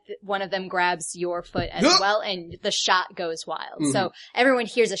 but one of them grabs your foot as well, and the shot goes wild. So everyone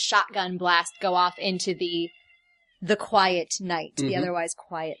hears a shotgun blast go off into the quiet night, the otherwise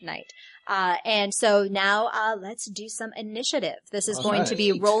quiet night. And so now, let's do some initiative. This is going to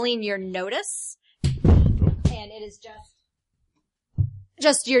be rolling your notice. And it is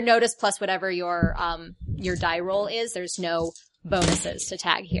just your notice plus whatever your die roll is. There's no bonuses to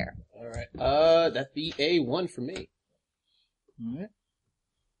tag here. Alright. That'd be a 1 for me. Alright.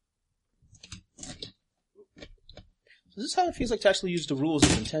 So this is how it feels like to actually use the rules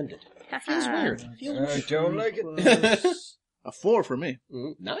as intended. That feels weird. I don't like it. A 4 for me.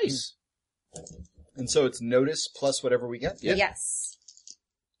 Nice. And so it's notice plus whatever we get? Yep. Yes.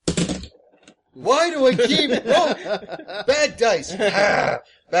 Why do I keep... Oh! Bad dice.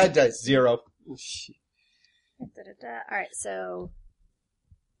 Bad dice. 0. Alright, so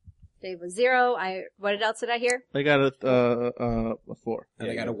Dave was 0. What else did I hear? I got a 4. And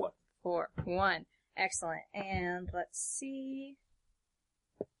I got a 1. 4. 1. Excellent. And let's see.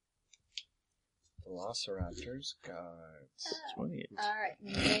 Velociraptors got 28. Alright,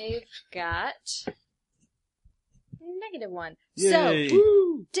 they've got -1. Yay.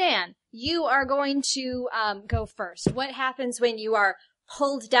 So, Dan, you are going to go first. What happens when you are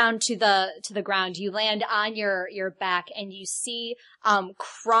pulled down to the ground? You land on your back and you see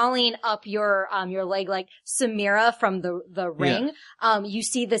crawling up your leg like Samira from the ring. You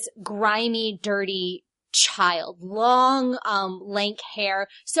see this grimy, dirty child, long, lank hair,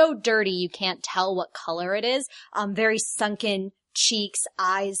 so dirty you can't tell what color it is, very sunken cheeks,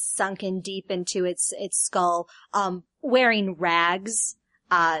 eyes sunken deep into its skull, wearing rags,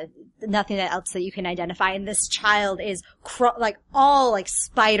 nothing else that you can identify, and this child is all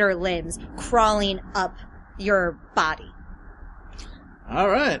spider limbs crawling up your body.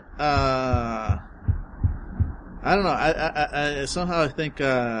 Alright, I don't know. I somehow I think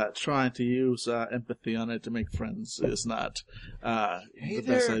trying to use empathy on it to make friends is not the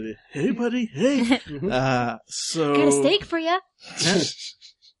best idea. Hey, buddy. Hey. So Got a steak for you.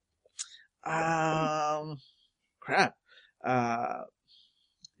 Crap. Yeah,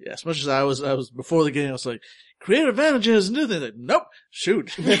 as much as I was before the game, I was like, create advantages and do things. Like, nope,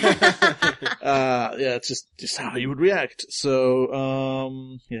 shoot. Yeah, it's just how you would react.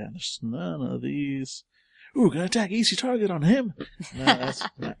 So, yeah, there's none of these. Ooh, gonna attack easy target on him. No, that's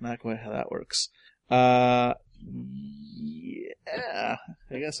not quite how that works. Yeah,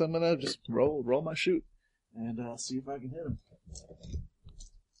 I guess I'm gonna just roll my shoot and see if I can hit him.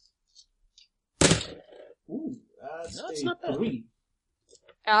 Ooh, that's not bad. 3.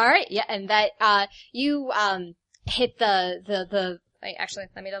 All right, yeah, and that you hit the. Actually,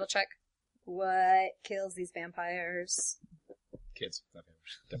 let me double check. What kills these vampires? Kids, not vampires.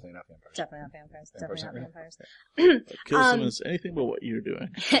 Definitely not vampires. Definitely not vampires. Vampires Definitely not aren't vampires. What kills them is anything but what you're doing.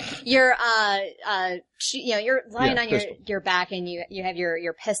 You're you're lying Yeah, on pistol. your back and you have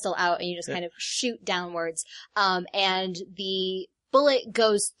your pistol out and you just kind of shoot downwards. And the bullet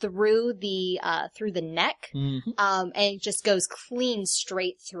goes through the neck, Mm-hmm. and it just goes clean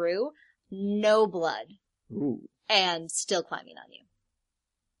straight through. No blood. Ooh. And still climbing on you.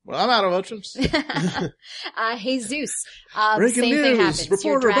 Well, I'm out of options. Jesus. Breaking same thing news. happens.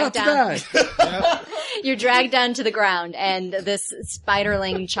 Reporter You're about dragged to down. die. You're dragged down to the ground, and this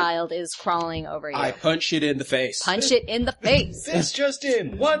spiderling child is crawling over you. I punch it in the face. Punch it in the face. This just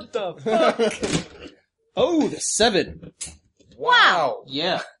in. What the fuck? Oh, the 7. Wow.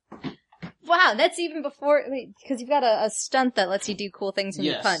 Yeah. Wow, that's even before, because you've got a stunt that lets you do cool things when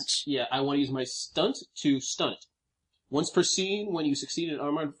you punch. Yeah, I want to use my stunt to stun it. Once per scene, when you succeed in an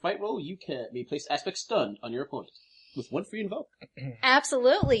armored fight roll, you may place aspect stun on your opponent with 1 free invoke.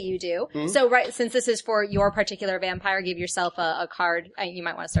 Absolutely, you do. Mhm. So, right, since this is for your particular vampire, give yourself a card. You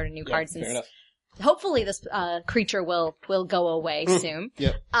might want to start a new card fair since enough. hopefully this creature will go away soon.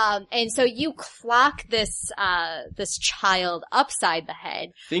 Yep. And so you clock this child upside the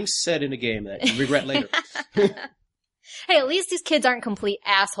head. Things said in a game that you regret later. Hey, at least these kids aren't complete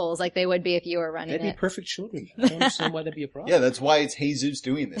assholes like they would be if you were running They'd be it. perfect children. I don't understand why that'd be a problem. Yeah, that's why it's Jesus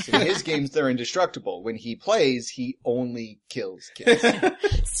doing this. In his games, they're indestructible. When he plays, he only kills kids.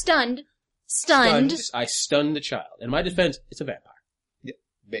 Stunned. I stunned the child. In my defense, it's a vampire. Yeah,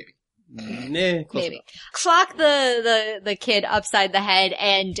 maybe. Nah, close Maybe. enough. Clock the kid upside the head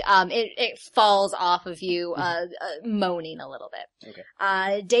and, it falls off of you, moaning a little bit.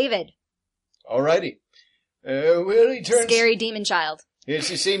 Okay. David. Alrighty. Willie turns... Scary demon child. It's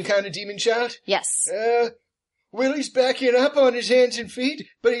the same kind of demon child? Yes. Willie's backing up on his hands and feet,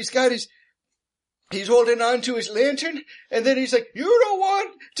 but he's holding on to his lantern, and then he's like, "You don't want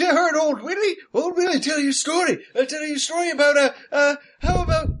to hurt old Willie? Old Willie, tell you a story. I'll tell you a story about, how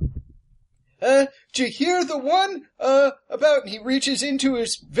about, did you hear the one, about," and he reaches into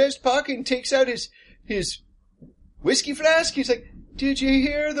his vest pocket and takes out his whiskey flask. He's like, "Did you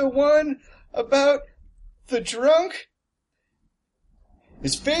hear the one about the drunk?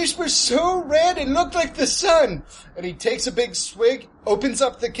 His face was so red it looked like the sun." And he takes a big swig, opens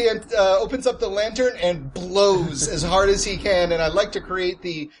up the lantern, and blows as hard as he can. And I like to create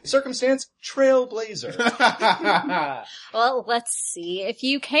the circumstance trailblazer. Well, let's see if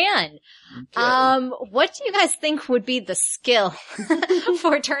you can. What do you guys think would be the skill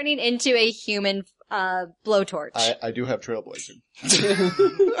for turning into a human blowtorch? I do have trailblazer.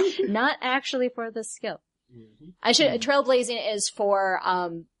 Not actually for the skill. Trailblazing is for,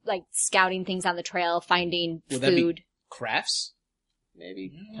 like scouting things on the trail, finding Would that be food. crafts?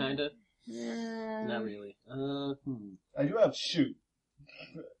 Maybe, kinda. Not really. I do have shoot.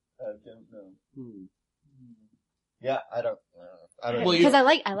 I don't know. Yeah, I don't know. Well, Because I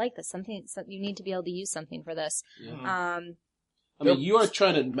like this. You need to be able to use something for this. Yeah. Mm-hmm. I mean, you are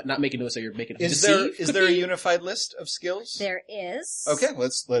trying to not make a note, so you're making a Is deceive. there a unified list of skills? There is. Okay,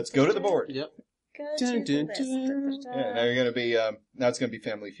 let's go to the board. Yep. Go Dun, to the dun, list. dun. Yeah, now you're gonna be now it's gonna be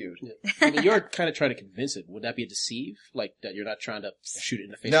Family Feud. Yeah. I mean, you're kind of trying to convince it. Would that be a deceive? Like that you're not trying to shoot it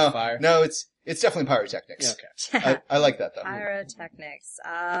in the face with fire? No, it's definitely pyrotechnics. Yeah, okay. I like that though. Pyrotechnics.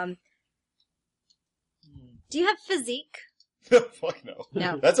 Do you have physique? Fuck no.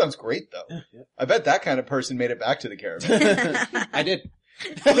 No. That sounds great though. Yeah. I bet that kind of person made it back to the caravan. I did.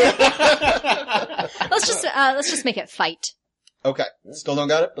 Let's just make it fight. Okay. Still don't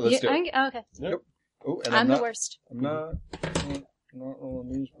got it, but let's do it. Okay. Oh, and I'm the worst. I'm not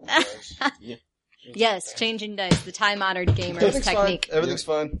rolling these ones. Yes, changing dice, the time-honored gamer's Everything's technique. fine. Everything's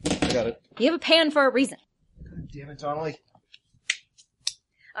fine. I got it. You have a pan for a reason. Damn it, Donnelly.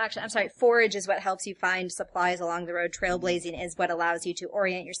 Actually, I'm sorry. Forage is what helps you find supplies along the road. Trailblazing is what allows you to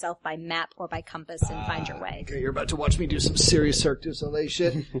orient yourself by map or by compass and find your way. Okay, you're about to watch me do some serious Cirque du Soleil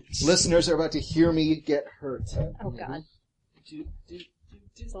shit. Listeners are about to hear me get hurt. Oh, God.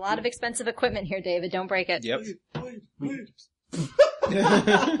 There's a lot of expensive equipment here, David. Don't break it. Yep.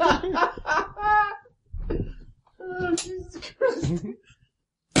 Oh, Jesus Christ.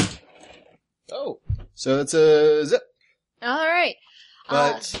 Oh, so it's a zip. All right.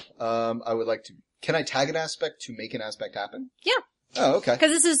 But I would like to. Can I tag an aspect to make an aspect happen? Yeah. Oh, okay.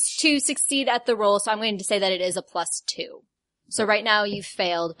 Because this is to succeed at the roll, so I'm going to say that it is a +2. So right now you've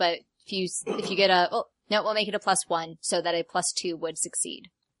failed, but if you get a, oh, no, we'll make it a +1 so that a +2 would succeed.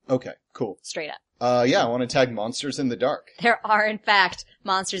 Okay, cool. Straight up. Yeah, I want to tag monsters in the dark. There are, in fact,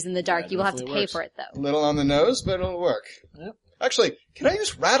 monsters in the dark. Yeah, You will have to definitely pay works. for it, though. A little on the nose, but it'll work. Yep. Actually, can I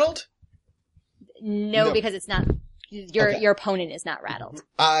use rattled? No, because it's not, Okay. your opponent is not rattled.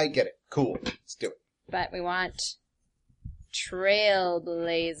 I get it. Cool. Let's do it. But we want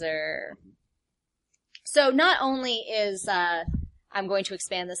Trailblazer. So not only is, I'm going to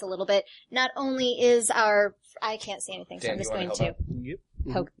expand this a little bit, not only is I can't see anything, so Dan, I'm just you going wanna to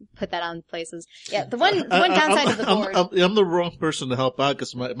help put that on places. Yeah, the one downside of the board. I'm the wrong person to help out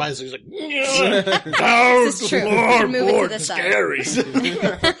because mine's like, This is true. Board, Move it to board, the side. scary.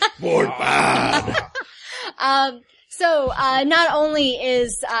 Board bad. So not only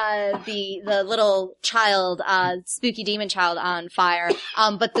is the little child, spooky demon child on fire,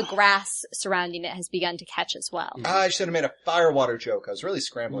 but the grass surrounding it has begun to catch as well. I should have made a firewater joke. I was really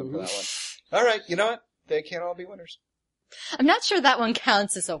scrambling for that one. All right, you know what? They can't all be winners. I'm not sure that one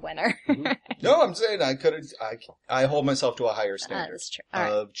counts as a winner. No, I'm saying I could have. I hold myself to a higher standard That's true. All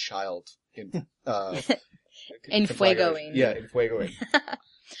right. of child in Enfuegoing. Yeah, enfuegoing.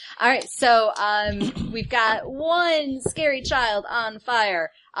 All right, so we've got one scary child on fire,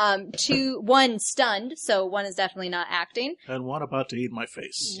 one stunned, so one is definitely not acting. And one about to eat my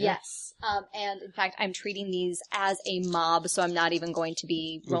face. Yes. And in fact, I'm treating these as a mob, so I'm not even going to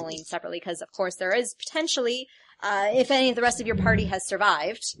be rolling separately, because of course there is potentially, if any of the rest of your party has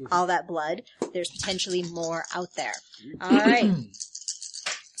survived all that blood, there's potentially more out there. All right.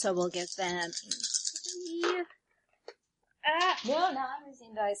 So we'll give them no, I'm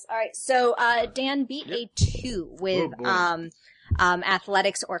using dice. All right, so Dan beat a 2 with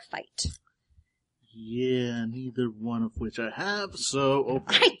athletics or fight. Yeah, neither one of which I have, so...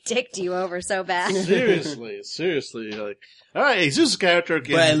 I dicked you over so bad. Seriously, like... Alright, Jesus' character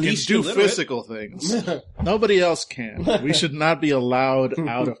But at can least do you're literate. physical things. Nobody else can. We should not be allowed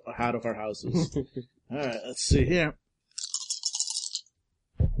out of our houses. Alright, let's see here.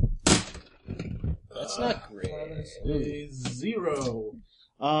 That's not great. A 0.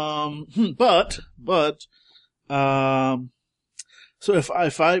 So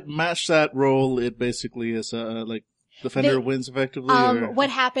if I match that roll, it basically is like defender wins effectively. Or?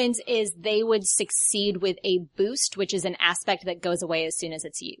 What happens is they would succeed with a boost, which is an aspect that goes away as soon as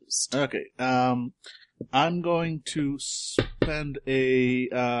it's used. Okay. I'm going to spend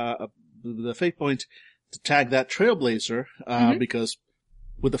the fate point to tag that Trailblazer because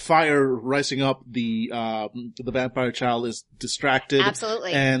with the fire rising up, the vampire child is distracted.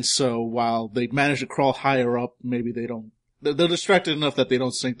 Absolutely. And so while they manage to crawl higher up, maybe they're distracted enough that they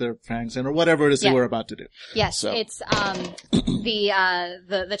don't sink their fangs in or whatever it is they were about to do. Yes, So. it's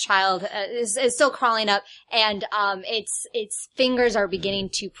the child is still crawling up, and its fingers are beginning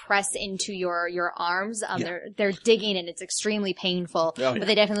to press into your arms. They're digging, and it's extremely painful. Oh, yeah. But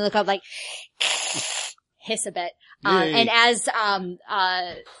they definitely look up like hiss a bit. Yay. And as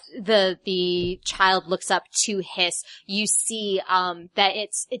the child looks up to hiss, you see that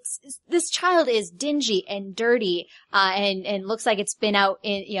it's this child is dingy and dirty and looks like it's been out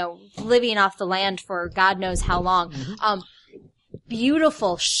in living off the land for God knows how long.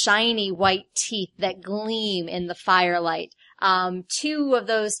 Beautiful shiny white teeth that gleam in the firelight. 2 of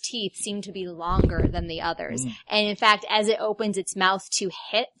those teeth seem to be longer than the others. And in fact, as it opens its mouth to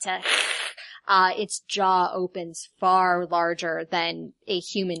its jaw opens far larger than a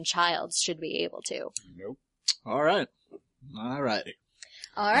human child should be able to. Nope. All right. All right.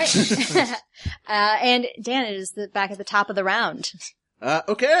 And Dan, it is back at the top of the round.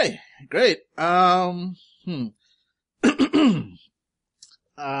 Okay. Great. I'm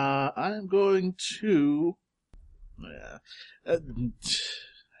going to, I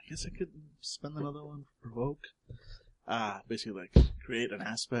guess I could spend another one for provoke. Basically like create an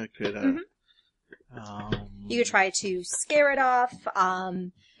aspect, You could try to scare it off.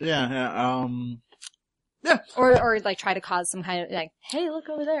 Yeah. Or like try to cause some kind of like, hey, look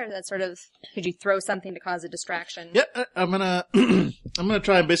over there. That sort of, could you throw something to cause a distraction? Yeah, I'm gonna I'm gonna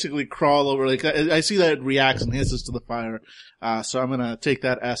try and basically crawl over. Like I see that it reacts and hisses to the fire, so I'm gonna take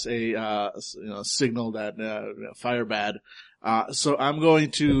that as a signal that fire bad. So I'm going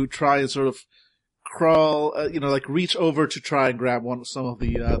to try and sort of crawl, like reach over to try and grab some of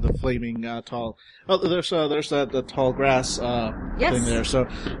the flaming tall. Oh, there's that tall grass Yes. thing there. So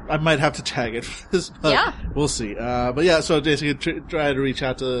I might have to tag it for this, but Yeah. we'll see. But yeah, so basically try to reach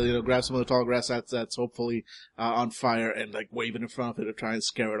out to grab some of the tall grass that's hopefully on fire and like wave it in front of it to try and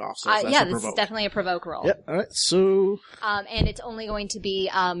scare it off. So that's Yeah, a this provoke. is definitely a provoke roll. Yep. All right. So And it's only going to be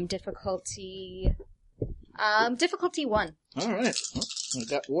difficulty 1. all right. Well, I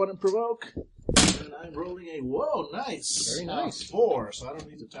got 1 in provoke, and I'm rolling a nice, Very nice. 4. So I don't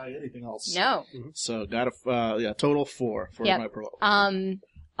need to tag anything else. No. So got a total 4 for Yep. my provoke.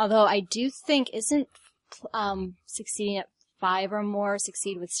 Although I do think isn't succeeding at 5 or more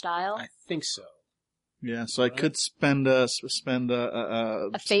succeed with style? I think so. Yeah. So I could spend a A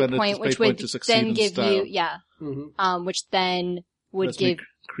fate spend point, which fate would point to succeed then in give style. you, Mm-hmm. which then would Lets me give,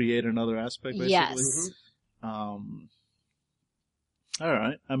 create another aspect. Basically. yes. All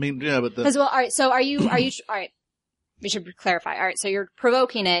right. I mean, yeah, but Because, well, alright, so are you, alright, we should clarify. Alright, so you're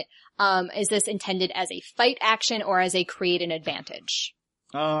provoking it. Is this intended as a fight action or as a create an advantage?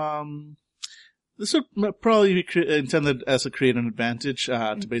 this would probably be intended as a create an advantage,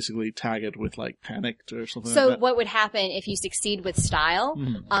 to basically tag it with like panicked or something So like that. what would happen if you succeed with style?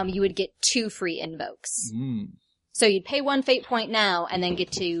 Mhm. You would get 2 free invokes. Mm. So you'd pay 1 fate point now and then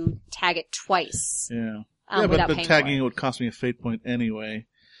get to tag it twice. Yeah. Without but paying tagging for it would cost me a fate point anyway.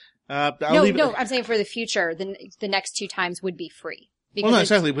 I'll No, leave it- I'm saying for the future, the next 2 times would be free. Because Well, no,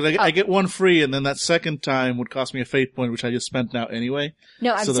 it's- exactly, but I get 1 free, and then that second time would cost me a fate point, which I just spent now anyway.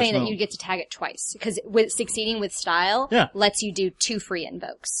 No, I'm So there's saying that no- you get to tag it twice. Because with succeeding with style, Yeah. lets you do 2 free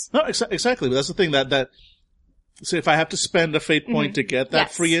invokes. No, exactly, but that's the thing that so if I have to spend a fate point to get that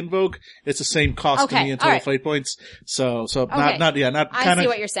Yes. free invoke, it's the same cost to Okay, me in total alright. fate points. So Okay. not I kind see of,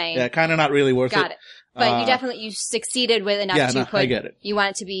 what you're saying. yeah, kind of not really worth Got it. But Uh, you succeeded with enough yeah, to no, put, I get it. you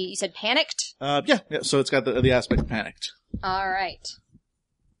want it to be, you said panicked? Yeah, so it's got the aspect of panicked. Alright.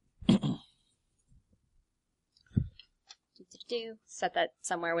 Set that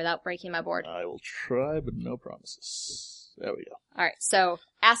somewhere without breaking my board. I will try, but no promises. There we go. Alright, so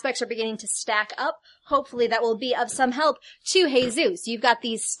aspects are beginning to stack up. Hopefully that will be of some help to Jesus. You've got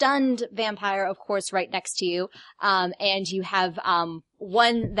the stunned vampire, of course, right next to you. And you have,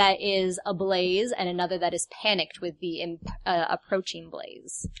 one that is ablaze and another that is panicked with the, approaching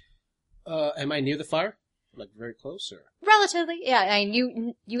blaze. Am I near the fire? Like very close, or? Relatively, yeah. I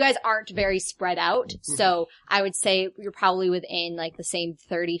mean, you guys aren't very spread out, so I would say you're probably within like the same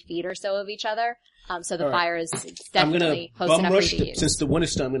 30 feet or so of each other. So the All right. fire is I'm gonna definitely close bum enough rush for you to use. since the one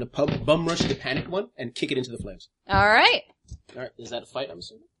is stunned. I'm gonna bum rush the panic one and kick it into the flames. All right, All right, is that a fight? I'm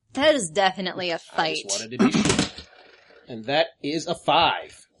assuming. that is definitely a I fight. just wanted to be sure. And that is a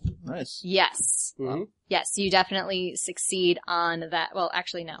 5. Nice. Yes, Mm-hmm. yes, you definitely succeed on that. Well,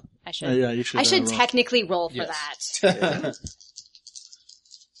 actually, no, I should. Yeah, you should. I should roll. technically roll for Yes. that.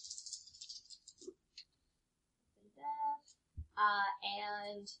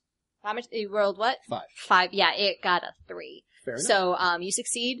 And how much you rolled? What? 5. 5. Yeah, it got a 3. Fair enough. So, you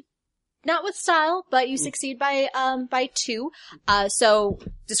succeed, not with style, but you succeed by 2. So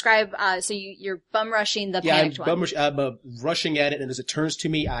describe, so you're bum rushing the Yeah, panicked one. I'm rushing at it, and as it turns to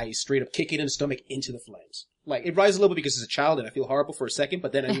me, I straight up kick it in the stomach into the flames. Like, it rises a little bit because it's a child, and I feel horrible for a second,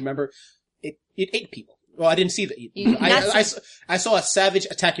 but then I remember it ate people. Well, I didn't see that. I saw a savage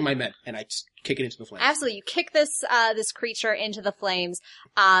attacking my men, and I just kick it into the flames. Absolutely. You kick this creature into the flames,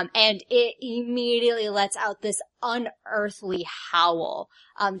 and it immediately lets out this unearthly howl.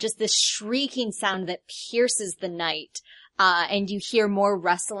 Just this shrieking sound that pierces the night. And you hear more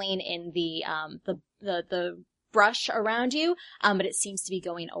rustling in the brush around you, but it seems to be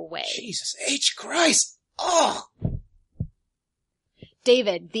going away. Jesus H. Christ! Oh!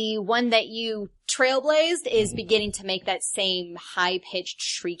 David, the one that you trailblazed is beginning to make that same high-pitched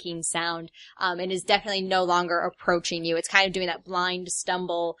shrieking sound, and is definitely no longer approaching you. It's kind of doing that blind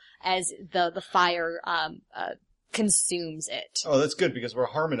stumble as the fire, consumes it. Oh, that's good because we're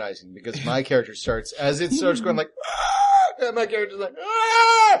harmonizing because my character starts, as it starts going like, ah! And my character's like,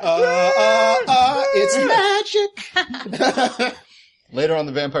 ah! It's magic! Later on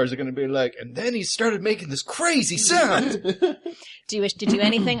the vampires are going to be like, and then he started making this crazy sound. Do you wish to do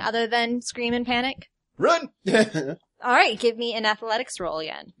anything other than scream and panic? Run! All right, give me an athletics roll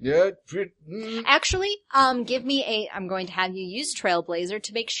again. Yeah. Actually, give me I'm going to have you use Trailblazer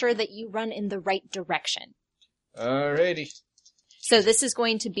to make sure that you run in the right direction. Alrighty. So this is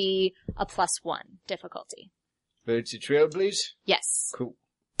going to be a +1 difficulty. But it's a Trailblaze? Yes. Cool.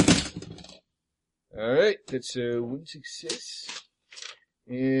 Alright, that's 1 success.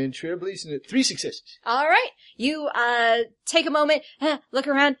 And Trailblazing at 3 successes. All right. You take a moment, look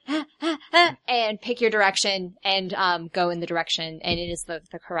around, and pick your direction and go in the direction, and it is the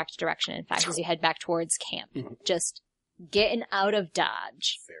correct direction, in fact, as you head back towards camp. Just getting out of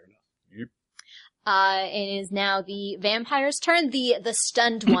Dodge. Fair enough. Yep. It is now the vampire's turn. The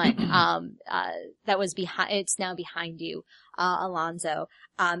stunned one, that was behind, it's now behind you, Alonzo.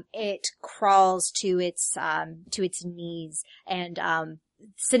 It crawls to its knees and,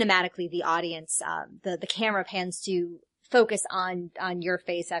 cinematically the audience, the camera pans to focus on your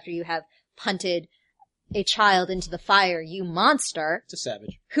face after you have punted a child into the fire. You monster. It's a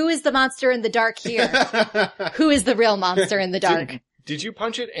savage. Who is the monster in the dark here? Who is the real monster in the dark? Did you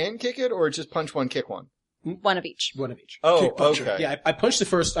punch it and kick it, or just punch one, kick one? One of each. One of each. Oh, Kick puncher. okay. Yeah, I punched the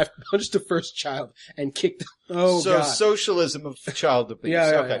first child and kicked. Oh, so God. socialism of child abuse.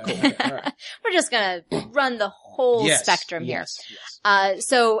 Yeah, okay, cool. Okay, all right. We're just gonna run the whole spectrum here. Yes.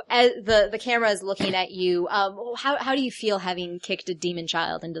 So as the camera is looking at you, how do you feel having kicked a demon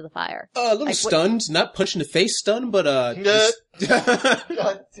child into the fire? A little stunned, not punch in the face stunned, but God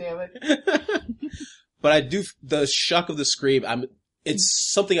damn it. But I do, the shock of the scream,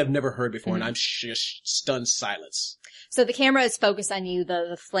 it's something I've never heard before, and I'm just stunned silence. So the camera is focused on you,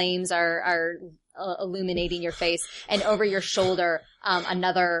 the flames are illuminating your face, and over your shoulder,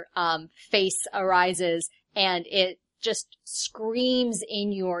 another, face arises, and it just screams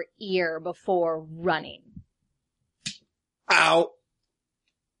in your ear before running. Ow.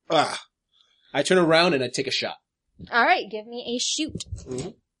 Ah. I turn around and I take a shot. Alright, give me a shoot. Mm-hmm.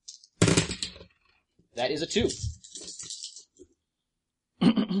 That is a 2.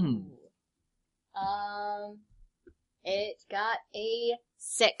 It got a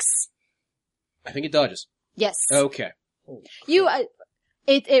 6. I think it dodges. Yes. Okay. You,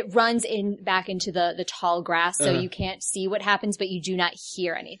 it runs back into the tall grass, so you can't see what happens, but you do not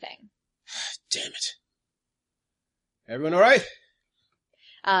hear anything. Damn it. Everyone alright?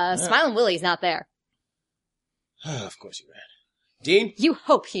 Smiling Willie's not there. Of course he ran. Dean? You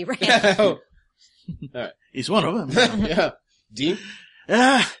hope he ran. Oh. Alright. He's one of them. Yeah. Dean?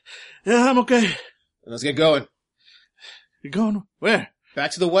 Yeah, I'm okay. Let's get going. You're going where?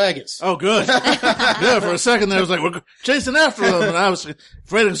 Back to the wagons. Oh, good. Yeah, for a second there, I was like, we're chasing after them, and I was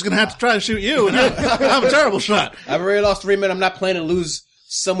afraid I was going to have to try to shoot you, and I'm a terrible shot. I've already lost 3 men. I'm not planning to lose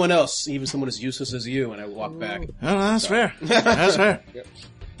someone else, even someone as useless as you, and I walk back. Oh, that's fair. That's fair. Yep.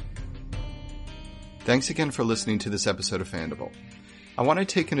 Thanks again for listening to this episode of Fandible. I want to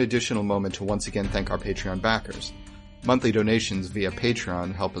take an additional moment to once again thank our Patreon backers. Monthly donations via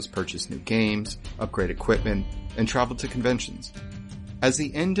Patreon help us purchase new games, upgrade equipment, and travel to conventions. As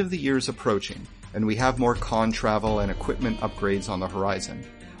the end of the year is approaching, and we have more con travel and equipment upgrades on the horizon,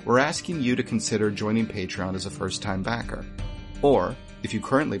 we're asking you to consider joining Patreon as a first-time backer. Or, if you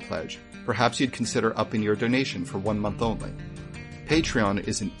currently pledge, perhaps you'd consider upping your donation for 1 month only. Patreon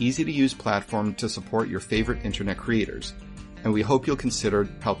is an easy-to-use platform to support your favorite internet creators, and we hope you'll consider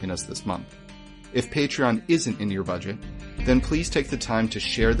helping us this month. If Patreon isn't in your budget, then please take the time to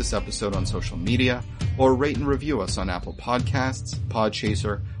share this episode on social media or rate and review us on Apple Podcasts,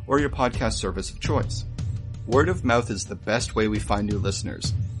 Podchaser, or your podcast service of choice. Word of mouth is the best way we find new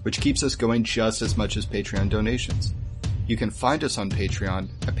listeners, which keeps us going just as much as Patreon donations. You can find us on Patreon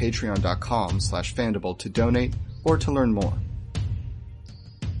at patreon.com/Fandible to donate or to learn more.